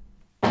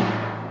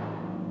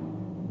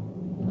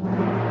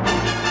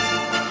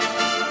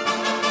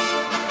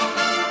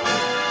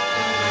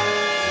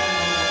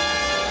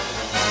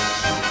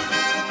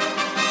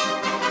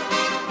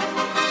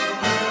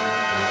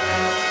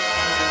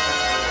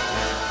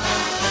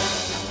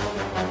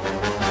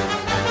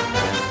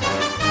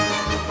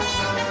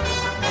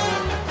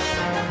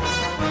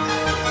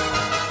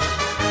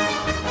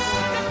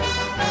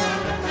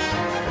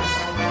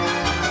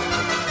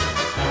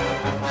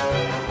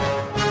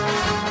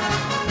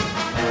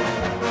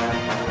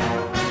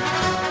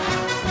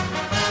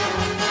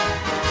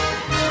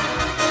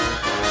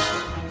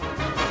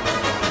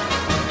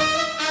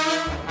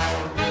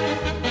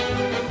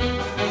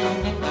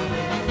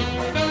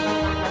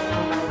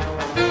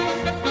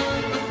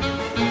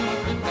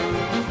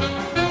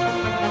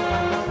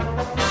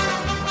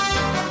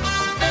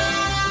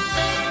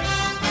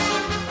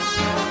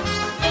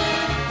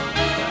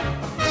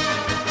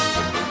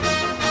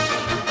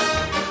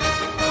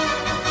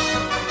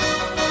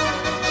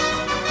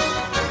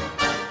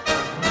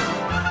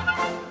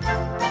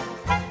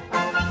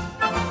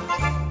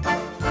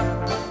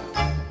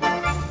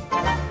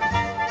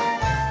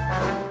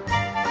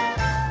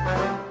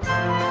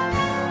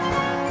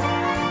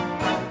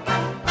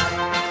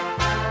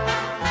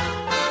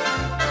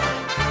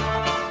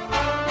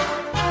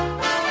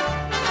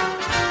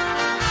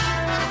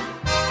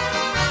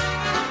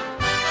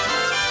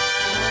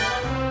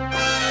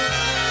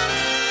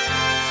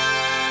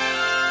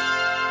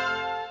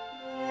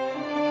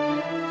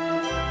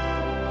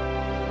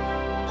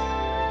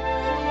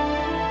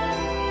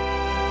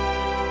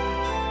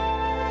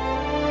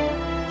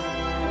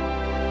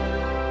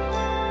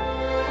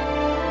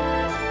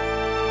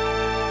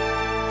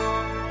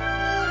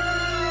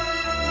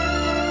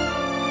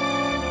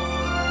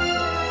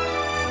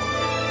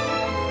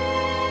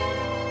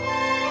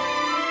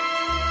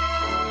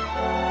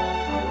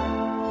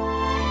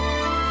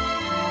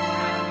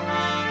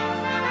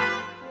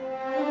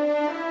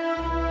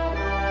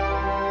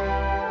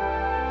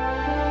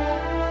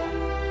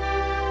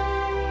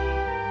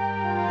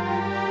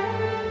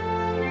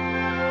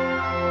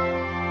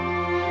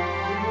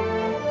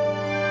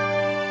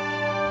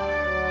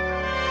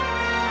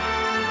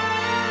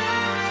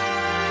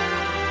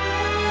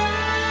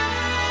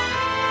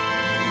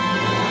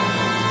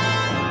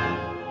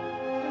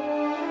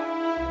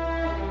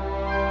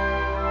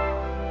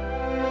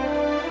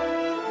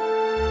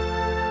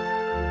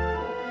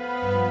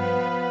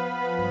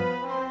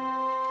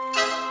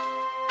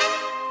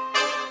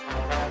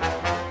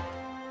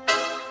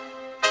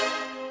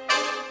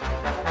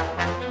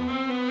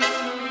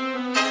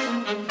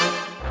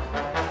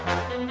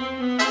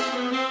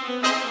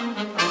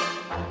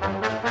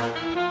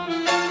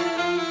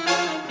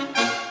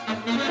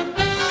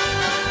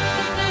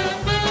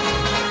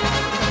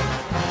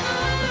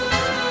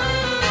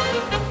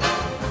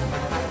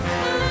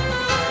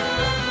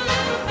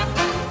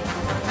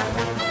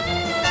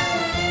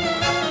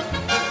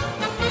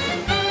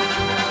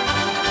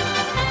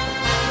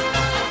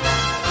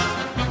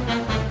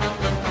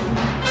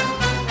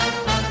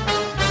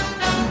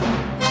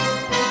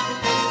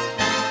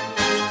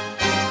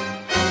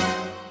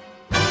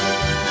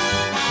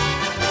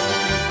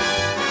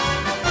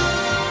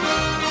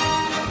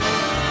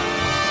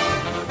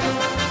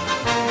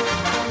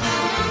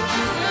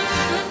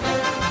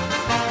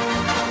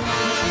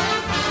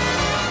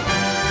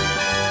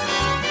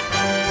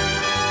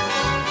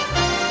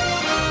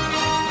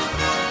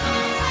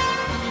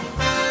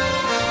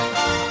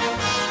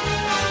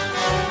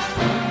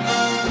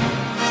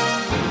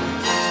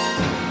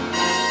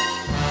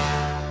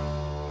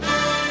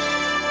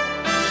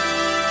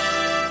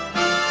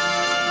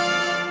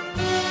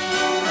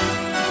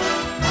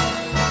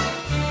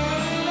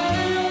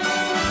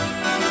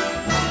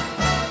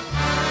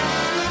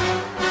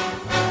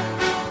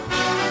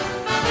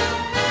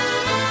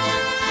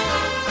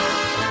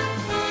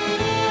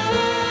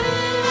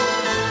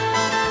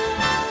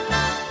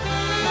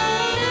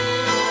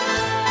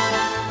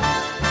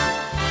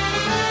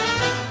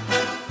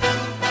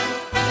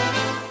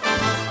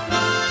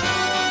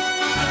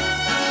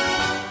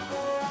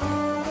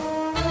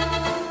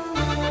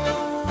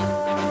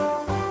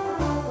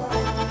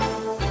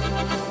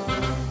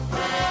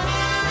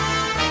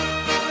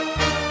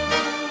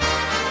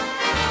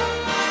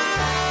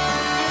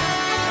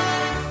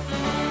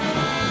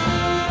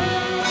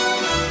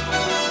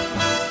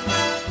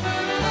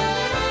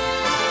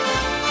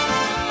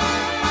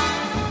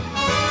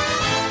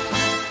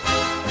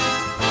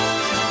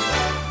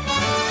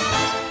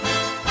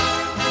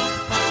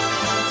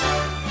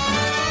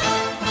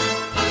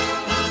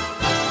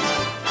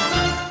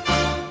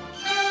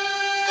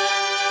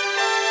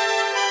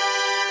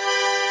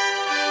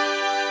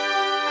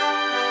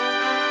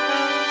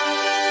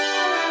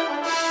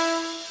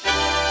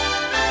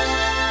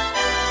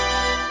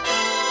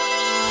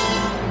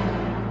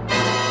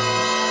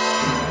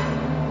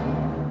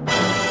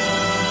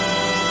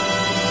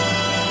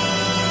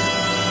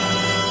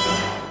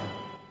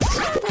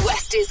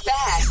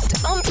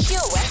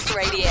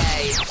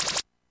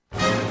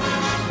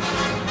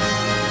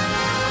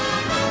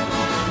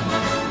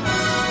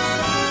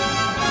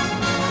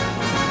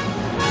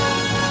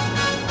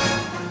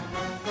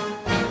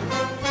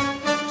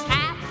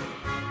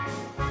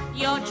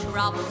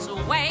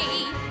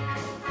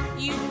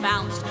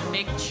 bounced a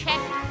big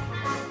check.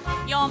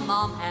 Your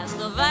mom has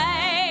the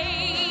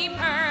vapors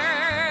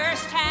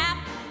tap.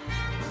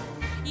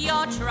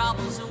 Your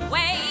troubles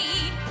away.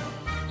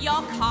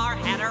 Your car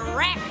had a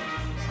wreck.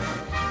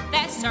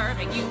 They're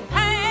serving you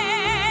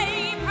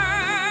papers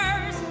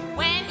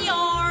when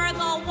you're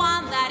the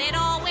one that it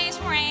always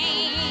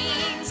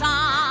rains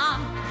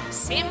on.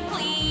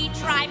 Simply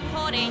try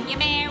putting your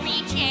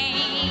Mary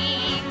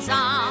Janes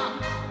on.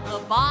 The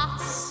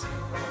boss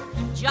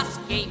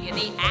just gave you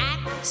the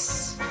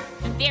axe.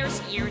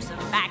 There's years of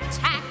back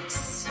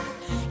tax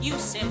you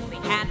simply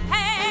can't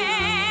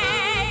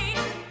pay.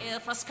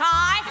 If a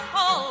sky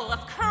full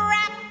of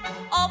crap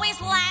always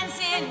lands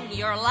in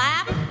your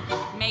lap,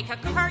 make a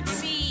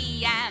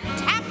curtsy and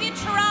tap your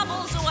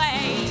troubles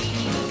away.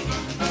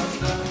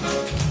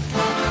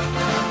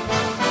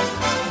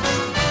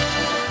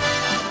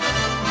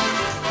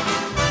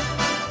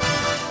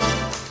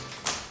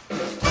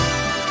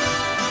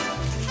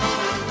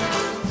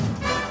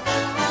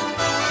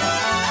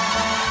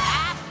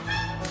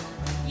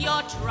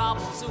 Your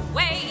troubles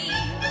away.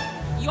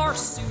 You're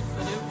sued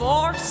for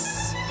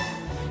divorce.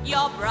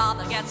 Your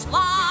brother gets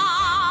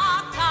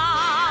locked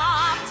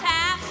up.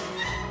 Tap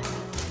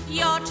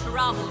your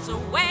troubles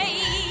away.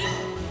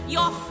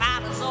 You're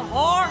fat as a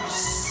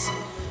horse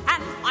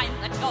and find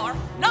that you're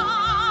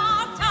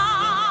knocked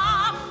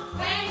up.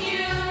 When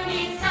you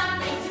need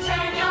something to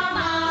turn your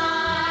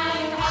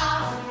mind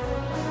off,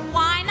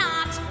 Why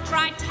not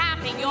try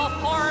tapping your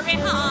poor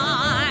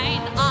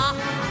behind?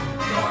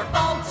 Your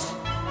boat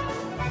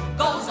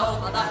goes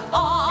over the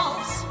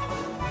falls.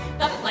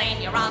 The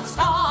plane you're on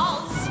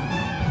stalls.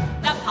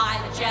 The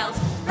pilot yells,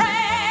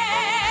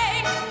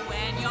 brake!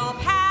 When your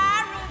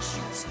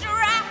parachute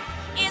strap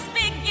is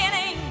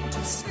beginning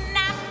to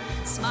snap,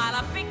 smile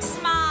a big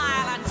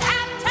smile and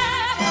tap,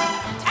 tap,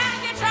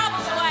 tap your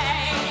troubles away.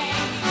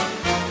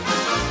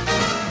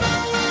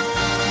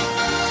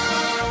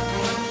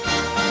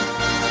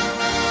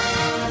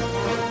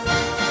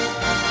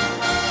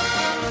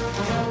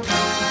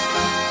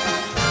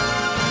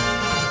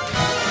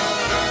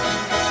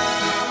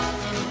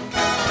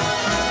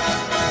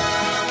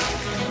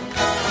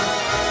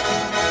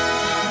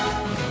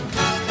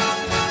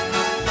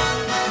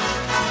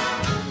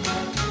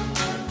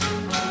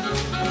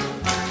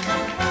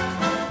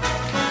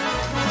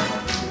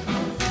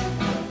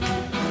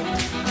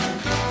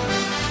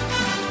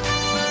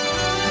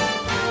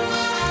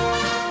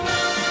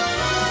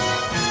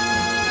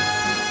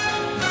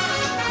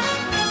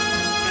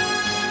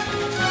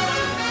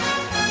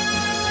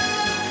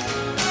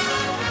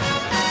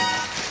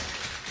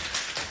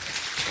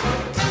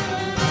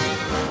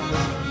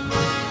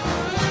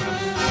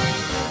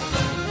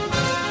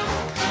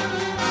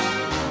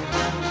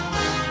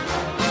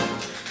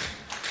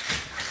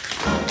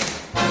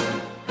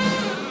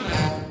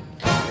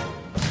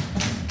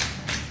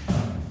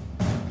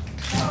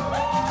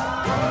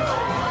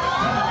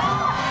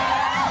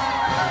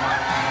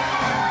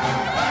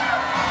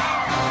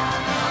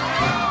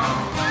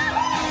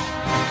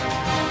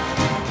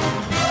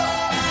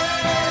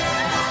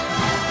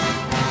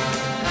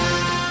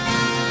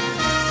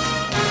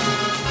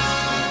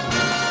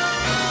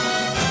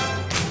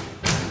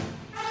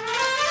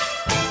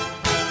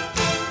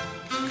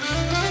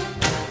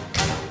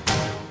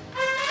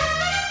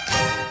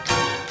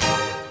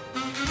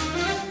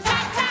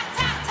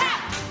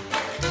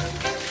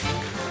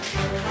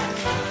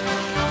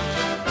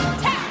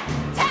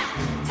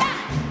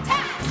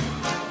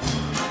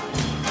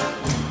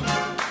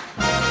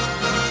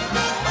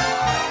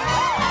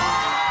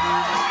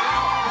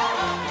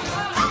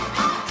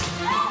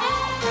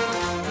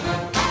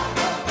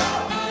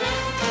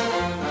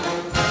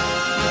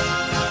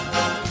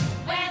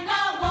 When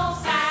the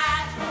wolf's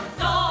at the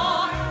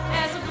door,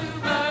 there's a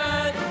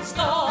bluebird in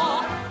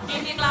store.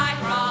 Give me glide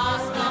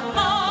across the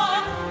floor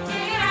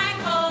till your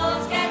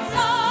ankles get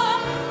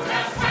sore.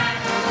 Just tap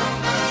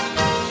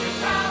your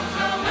troubles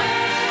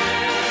away.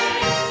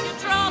 Your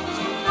troubles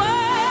away.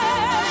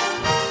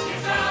 Your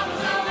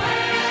troubles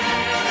away.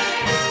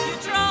 Your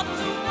troubles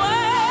away.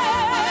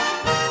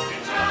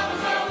 Your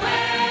troubles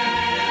away.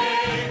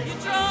 Your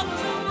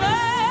troubles away.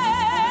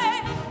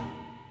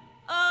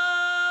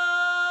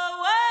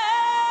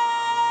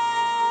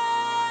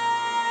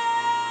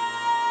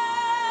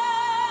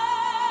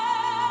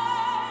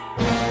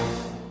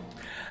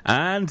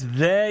 And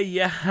there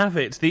you have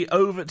it, the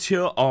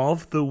overture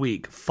of the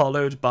week,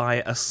 followed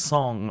by a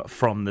song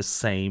from the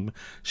same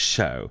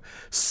show.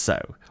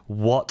 So,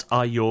 what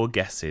are your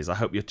guesses? I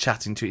hope you're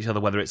chatting to each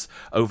other, whether it's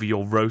over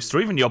your roast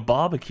or even your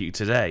barbecue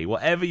today.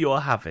 Whatever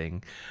you're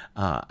having,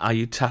 are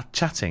you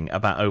chatting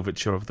about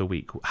overture of the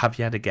week? Have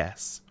you had a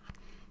guess?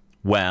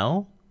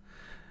 Well,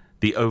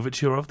 the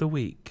overture of the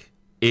week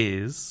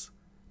is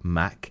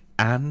Mac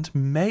and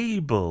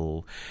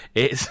Mabel.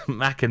 It's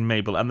Mac and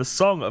Mabel, and the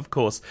song, of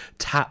course,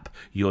 Tap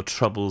Your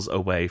Troubles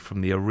Away, from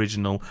the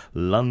original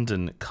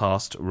London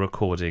cast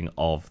recording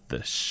of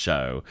the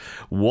show.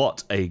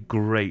 What a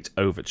great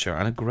overture,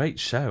 and a great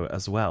show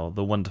as well,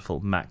 the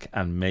wonderful Mac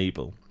and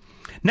Mabel.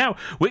 Now,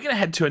 we're going to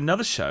head to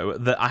another show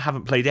that I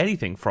haven't played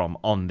anything from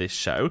on this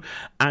show,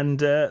 and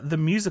the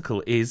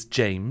musical is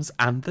James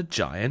and the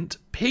Giant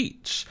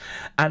Peach.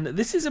 And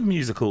this is a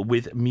musical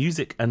with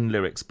music and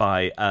lyrics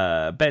by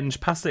Benj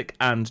Pasek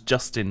and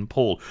Justin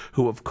Paul,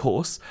 who, of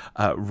course,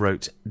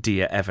 wrote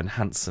Dear Evan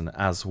Hansen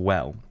as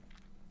well.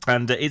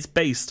 And it's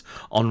based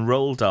on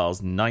Roald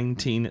Dahl's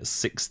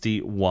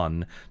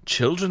 1961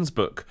 children's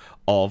book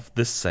of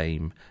the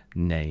same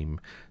name.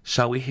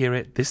 Shall we hear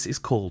it? This is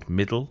called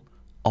Middle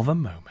of a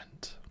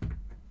Moment.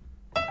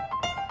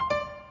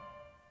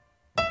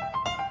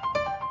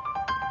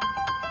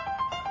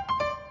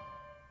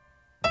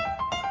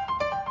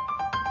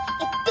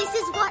 If this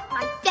is what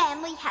my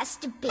family has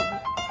to be,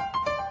 then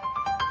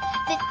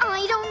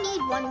I don't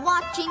need one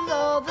watching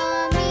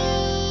over me.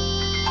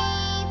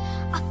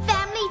 A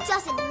family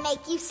doesn't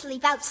make you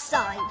sleep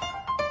outside.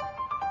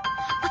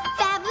 A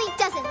family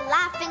doesn't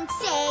laugh and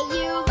say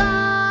you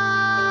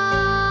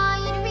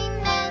lied.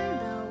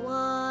 Remember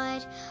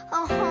what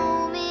a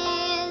home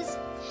is.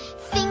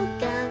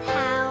 Think of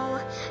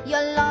how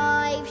your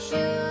life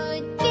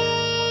should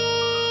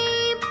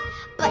be.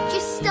 But you're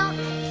stuck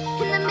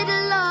in the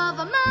middle of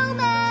a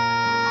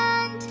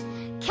moment.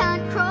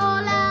 Can't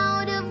crawl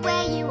out of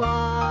where you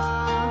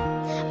are.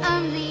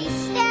 Only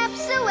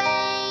steps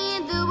away,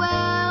 the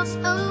world's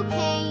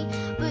okay,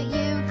 but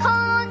you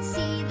can't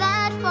see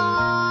that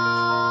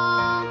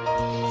far.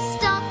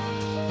 Stuck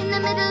in the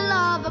middle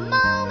of a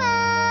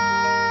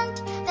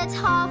moment that's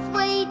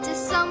halfway to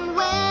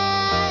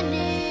somewhere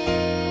new.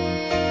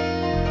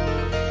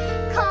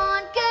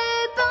 Can't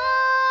go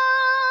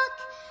back,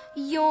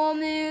 you're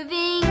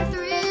moving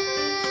through.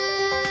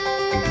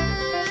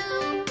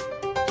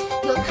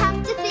 You'll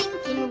have to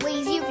think in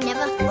ways you've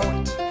never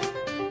thought.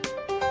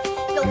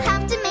 You'll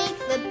have to make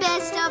the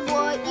best of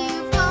what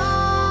you've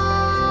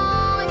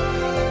got.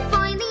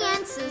 Find the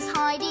answers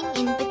hiding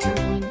in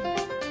between.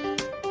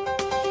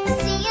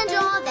 See a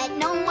door that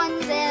no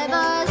one's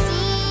ever seen.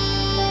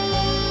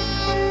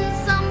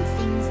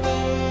 Something's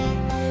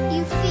there,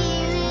 you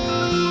feel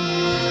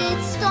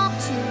it. Stop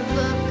to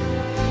look,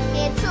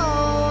 it's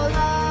all around.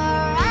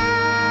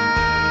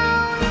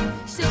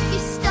 So you're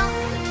stuck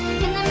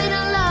in the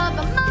middle of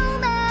a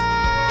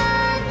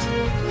moment.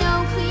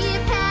 No clear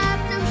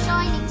path, no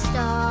shining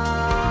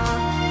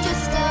star.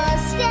 Just a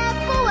step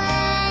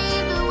away,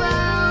 the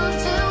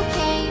world's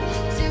okay.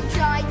 So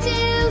try to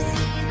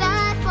see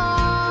that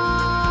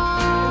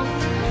far.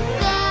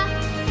 There,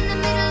 in the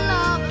middle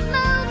of a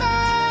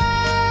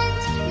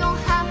moment, you're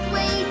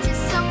halfway to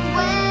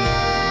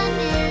somewhere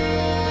new.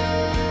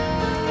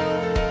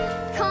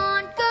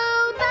 Can't go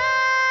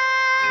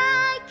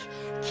back,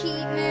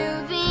 keep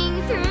moving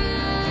through.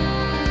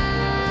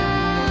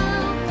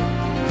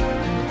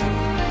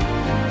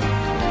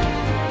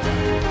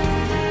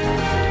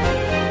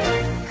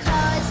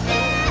 'Cause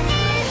there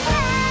is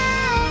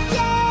magic,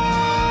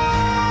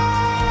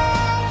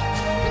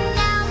 and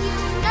now you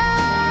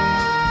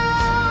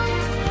know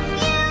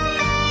you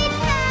made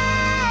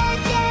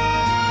magic,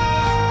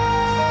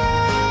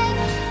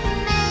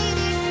 made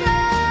it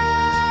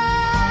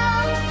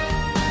grow,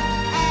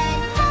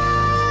 and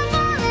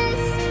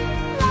marvelous,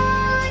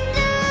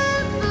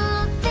 wonderful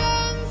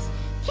things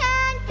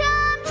can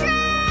come true.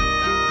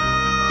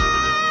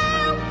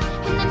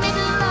 In the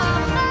middle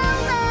of a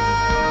moment,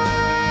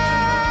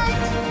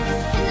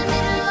 in the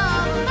middle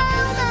of a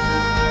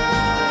moment,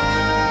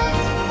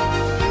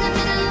 in the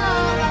middle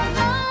of a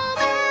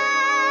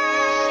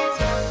moment,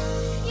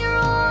 you're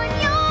on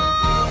your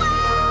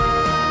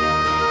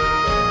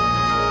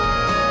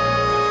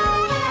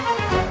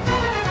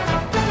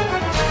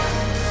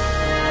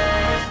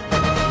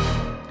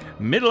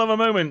Middle of a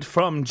Moment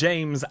from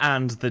James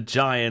and the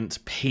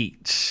Giant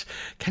Peach.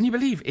 Can you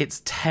believe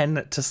it's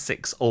 10 to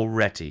 6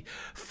 already?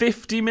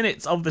 50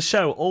 minutes of the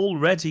show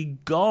already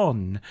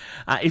gone.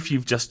 If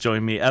you've just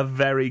joined me, a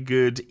very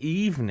good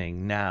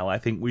evening now, I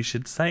think we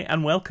should say,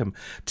 and welcome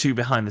to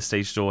Behind the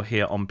Stage Door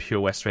here on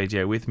Pure West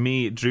Radio with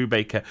me, Drew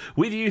Baker,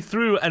 with you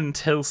through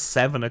until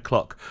 7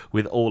 o'clock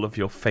with all of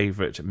your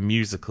favourite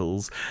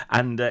musicals.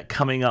 And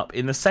coming up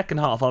in the second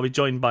half, I'll be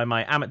joined by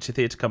my Amateur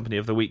Theatre Company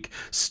of the Week,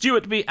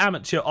 Stuart B.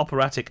 Amateur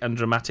Operatic and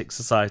Dramatic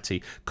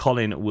Society.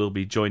 Colin will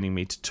be joining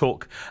me to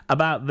talk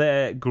about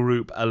their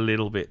group a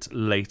little bit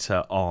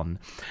later on.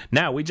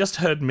 Now, we just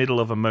heard Middle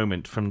of a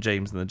Moment from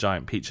James and the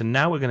Giant Peach, and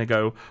now we're going to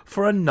go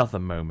for another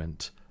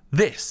moment.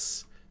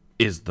 This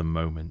is the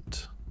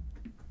moment.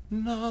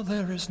 Now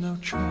there is no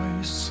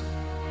choice.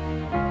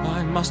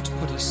 I must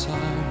put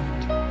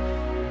aside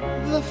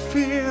the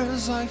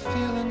fears I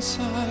feel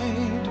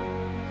inside.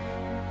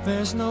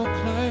 There's no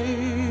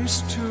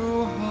place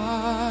to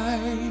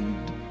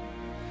hide.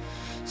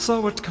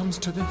 So it comes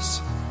to this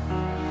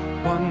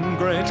one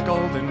great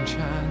golden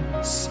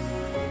chance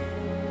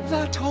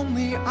that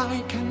only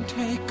I can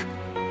take,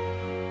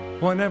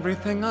 when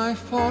everything I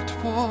fought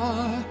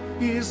for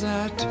is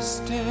at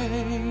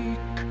stake,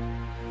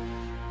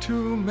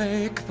 to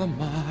make the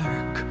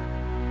mark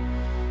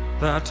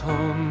that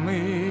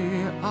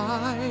only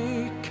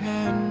I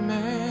can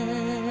make.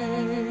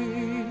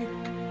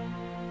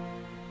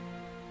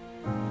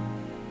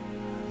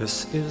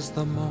 This is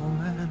the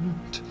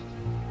moment.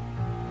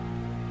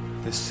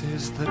 This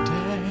is the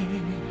day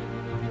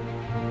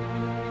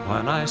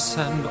when I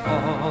send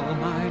all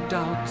my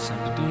doubts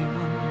and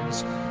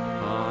demons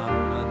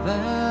on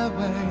their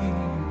way.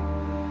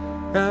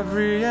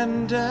 Every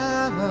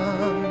endeavor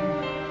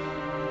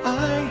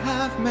I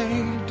have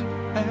made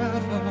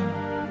ever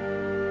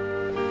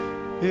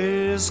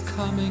is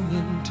coming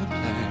into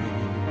play,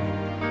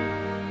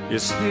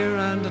 is here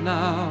and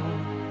now,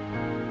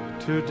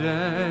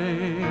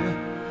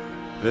 today.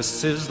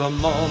 This is the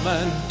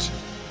moment,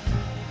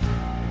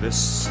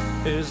 this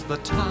is the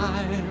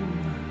time,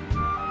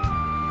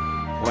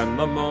 when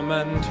the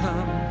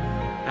momentum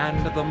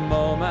and the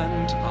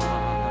moment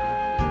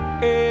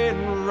are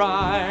in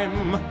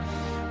rhyme.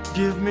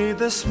 Give me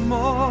this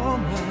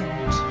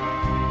moment,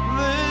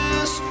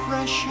 this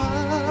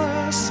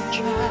precious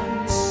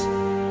chance.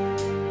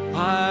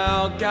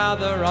 I'll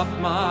gather up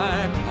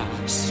my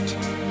past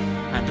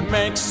and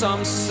make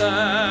some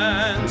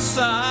sense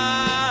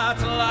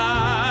at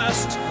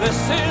last. This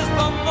is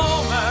the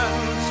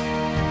moment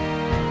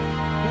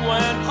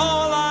when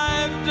all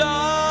I've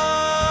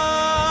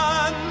done,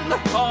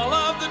 all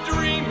of the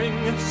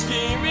dreaming,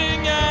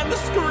 scheming, and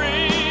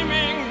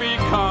screaming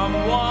become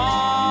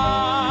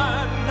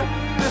one.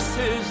 This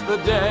is the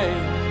day.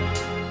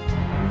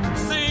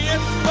 See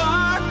it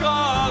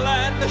sparkle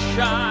and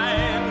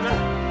shine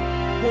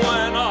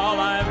when all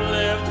I've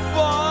lived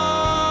for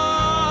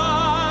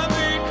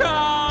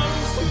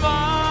becomes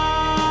mine.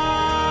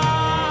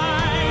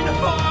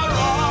 For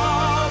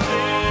all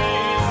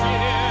these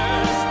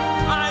years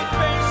I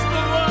faced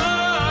the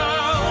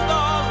world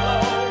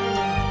alone,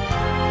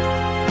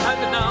 and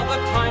now the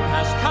time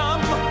has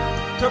come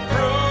to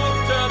prove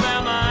to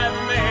them I've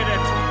made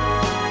it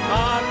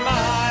on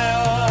my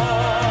own.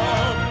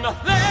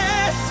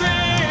 This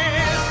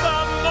is the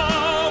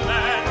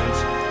moment,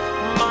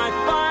 my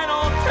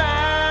final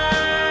test.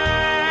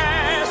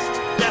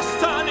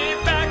 Destiny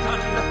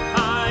beckoned,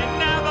 I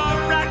never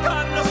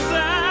reckoned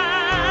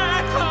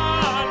second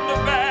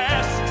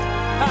best.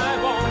 I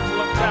won't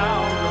look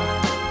down,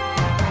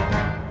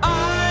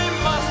 I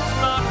must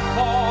not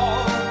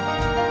fall.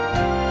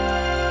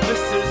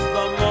 This is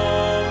the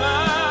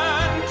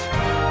moment,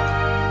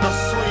 the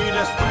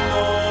sweetest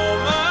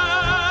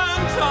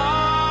moment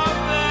of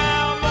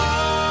them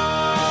all.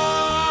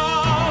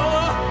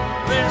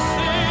 This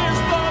is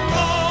the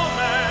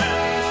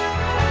moment,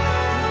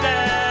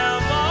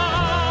 damn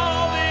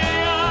all the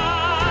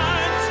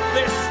odds.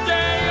 This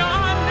day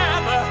or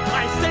never,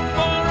 I sit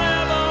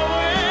forever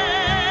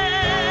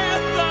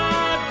with the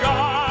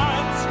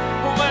gods.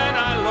 When I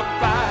look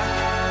back,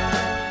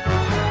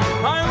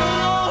 I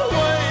will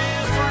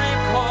always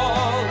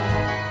recall,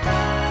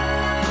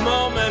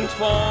 moment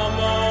for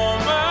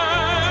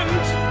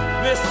moment,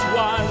 this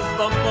was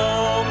the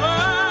moment,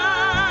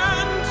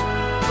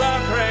 the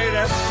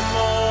greatest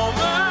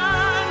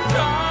moment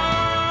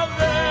of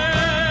them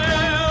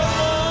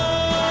all.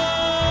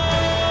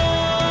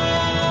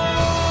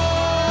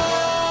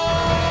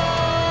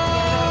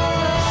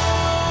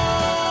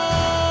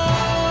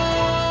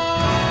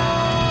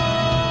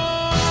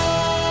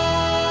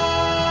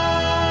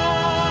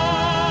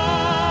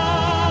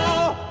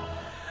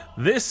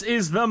 This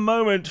is the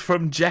moment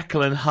from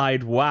Jekyll and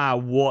Hyde. Wow,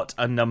 what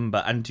a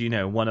number. And you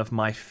know, one of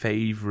my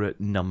favourite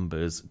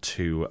numbers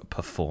to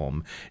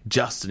perform.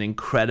 Just an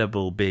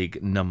incredible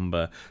big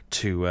number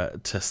to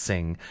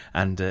sing.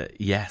 And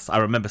yes, I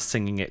remember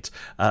singing it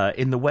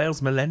in the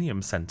Wales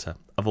Millennium Centre,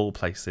 of all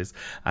places,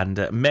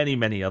 and many,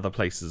 many other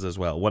places as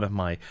well. One of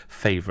my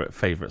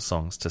favourite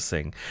songs to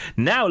sing.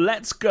 Now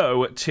let's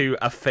go to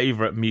a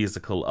favourite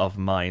musical of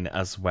mine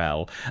as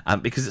well,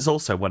 because it's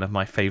also one of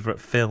my favourite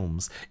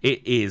films.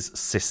 It is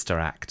Sister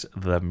Act,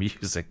 the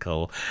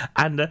musical.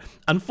 And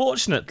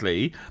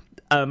unfortunately,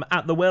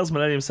 at the Wales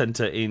Millennium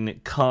Centre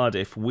in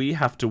Cardiff, we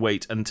have to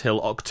wait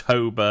until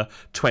October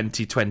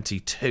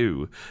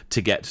 2022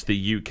 to get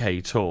the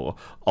UK tour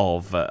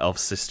of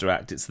Sister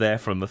Act. It's there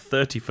from the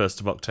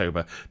 31st of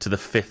October to the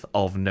 5th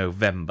of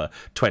November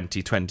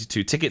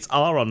 2022. Tickets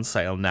are on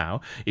sale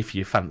now if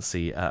you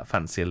fancy a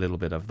little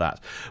bit of that.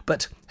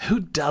 But who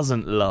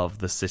doesn't love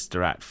the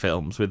Sister Act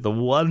films with the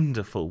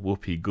wonderful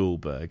Whoopi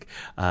Goldberg?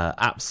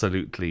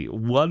 Absolutely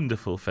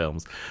wonderful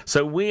films.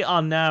 So we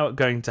are now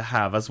going to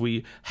have, as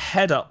we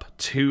head up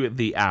to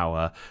the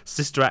hour,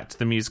 Sister Act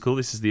the musical.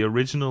 This is the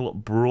original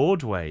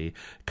Broadway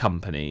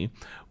company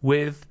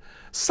with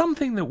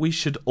something that we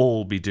should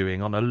all be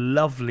doing on a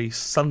lovely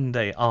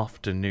Sunday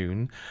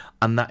afternoon,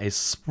 and that is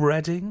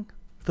spreading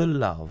the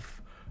love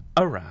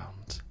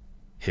around.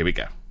 Here we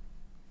go.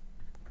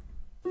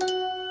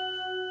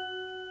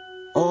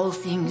 All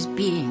things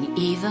being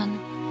even,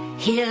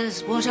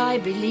 here's what I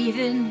believe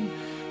in.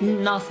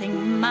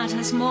 Nothing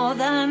matters more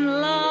than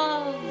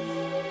love.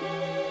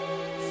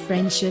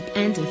 Friendship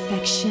and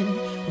affection,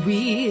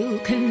 real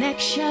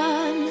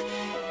connection.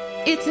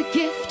 It's a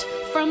gift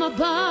from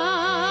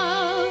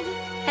above.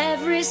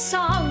 Every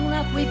song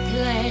that we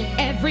play,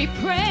 every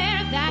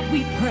prayer that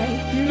we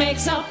pray,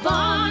 makes a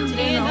bond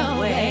in a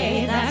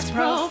way that's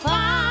profound.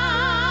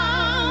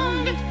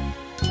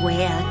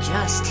 we're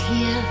just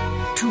here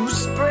to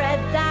spread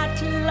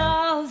that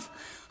love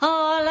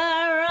all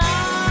around.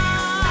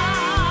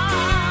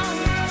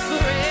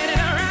 Spread it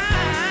around.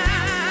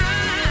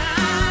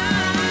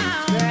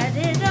 Spread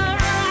it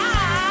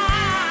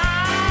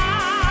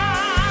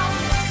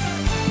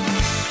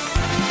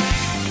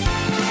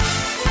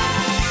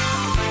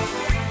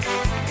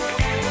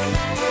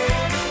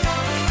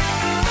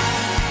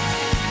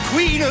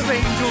Queen of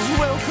Angels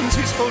welcomes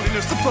His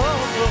Holiness the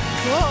Pope.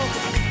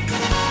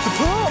 The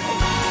Pope.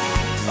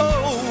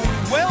 Oh,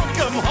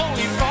 welcome,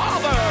 Holy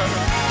Father.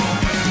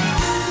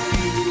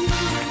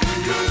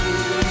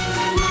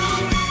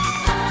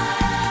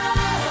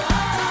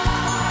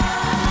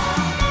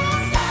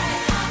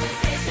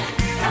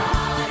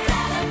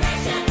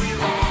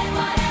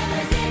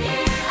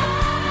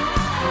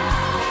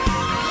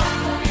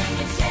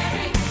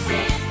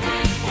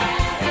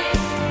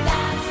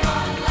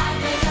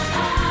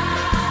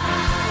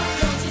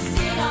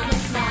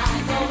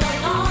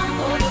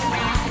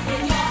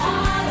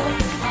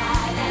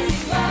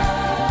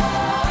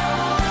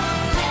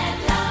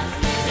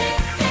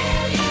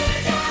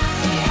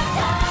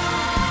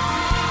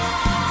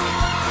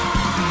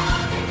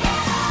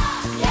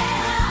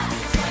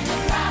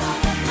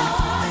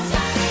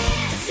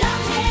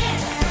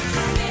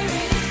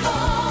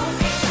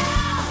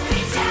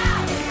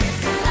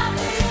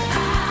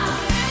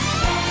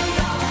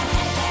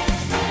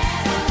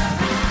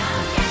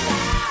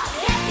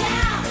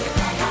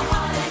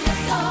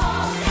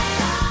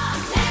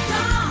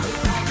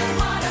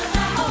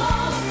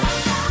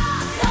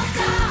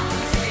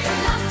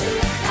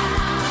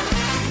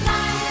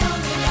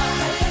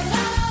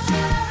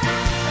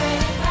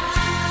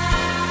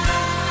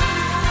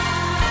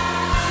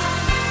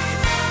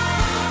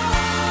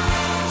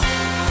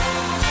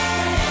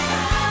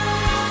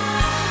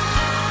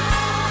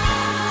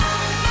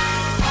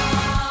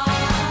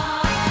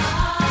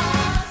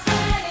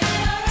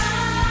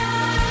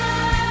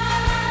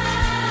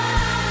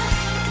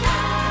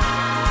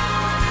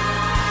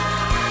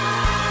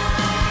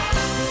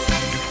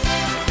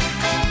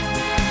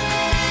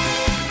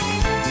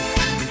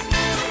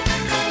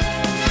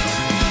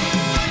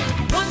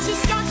 Once you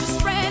start to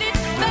spread it,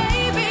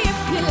 baby,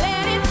 if you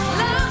let it,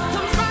 love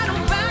comes right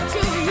on back to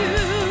you.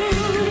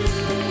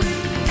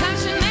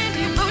 Passion and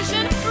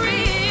devotion,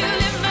 real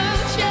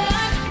emotion.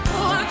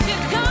 What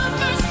can come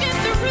first, get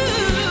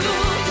through.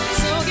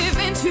 So give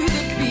in to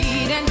the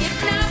beat and get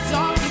knocked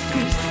off your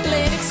feet.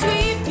 Let it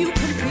sweep you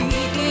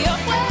completely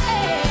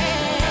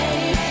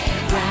away.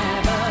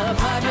 Grab a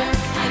partner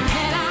and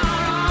head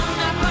out on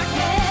that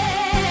parquet.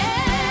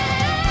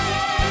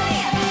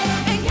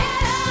 And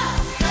get up.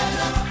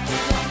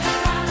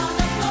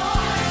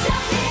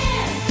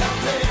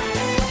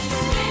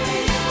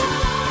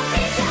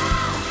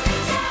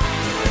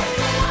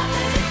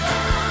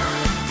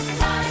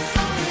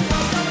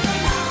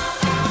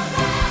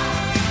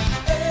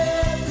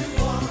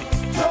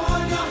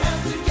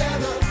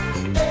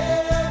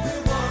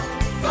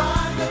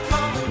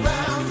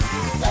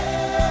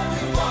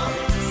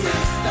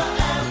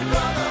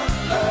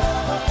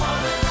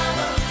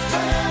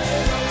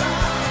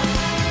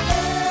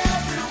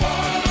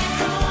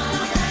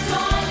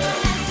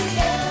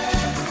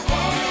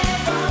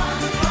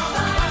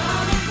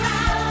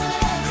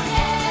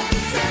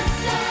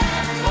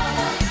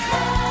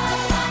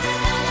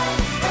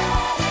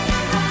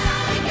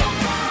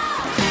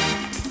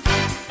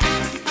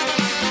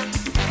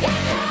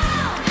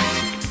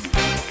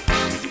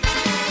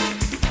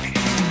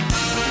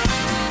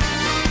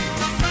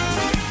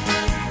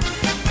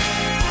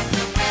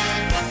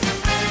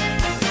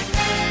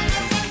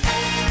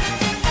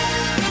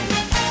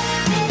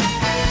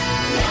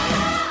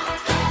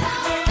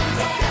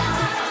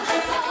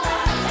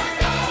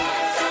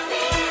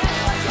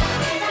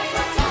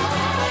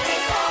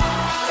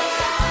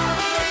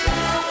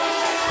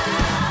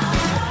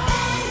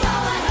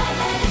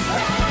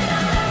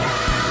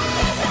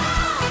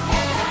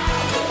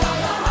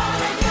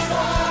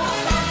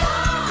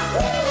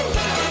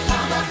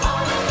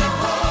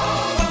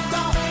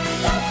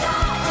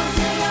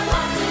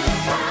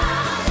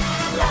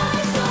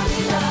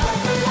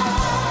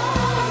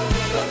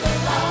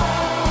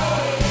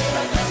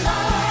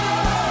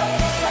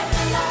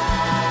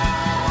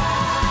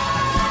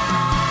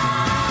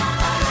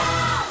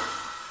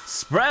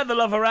 Spread the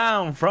Love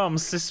Around from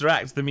Sister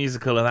Act the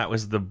musical, and that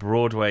was the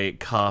Broadway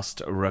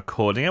cast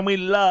recording. And we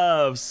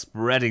love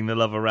spreading the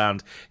love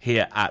around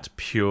here at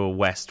Pure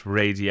West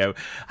Radio.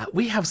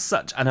 We have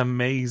such an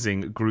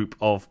amazing group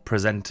of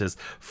presenters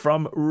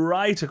from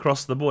right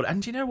across the board.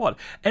 And you know what?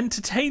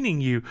 Entertaining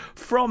you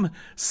from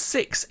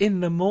 6 in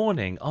the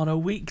morning on a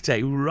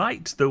weekday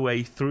right the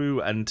way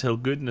through until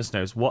goodness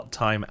knows what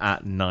time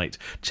at night.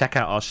 Check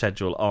out our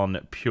schedule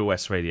on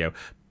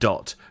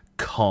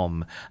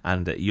purewestradio.com.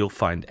 and you'll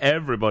find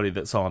everybody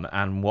that's on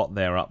and what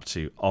they're up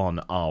to on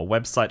our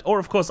website, or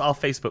of course our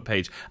Facebook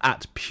page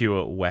at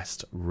Pure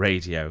West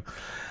Radio.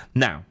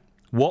 Now,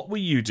 what were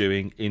you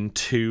doing in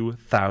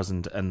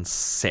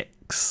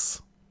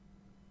 2006?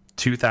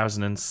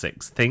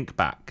 2006. Think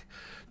back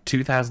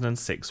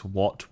 2006, what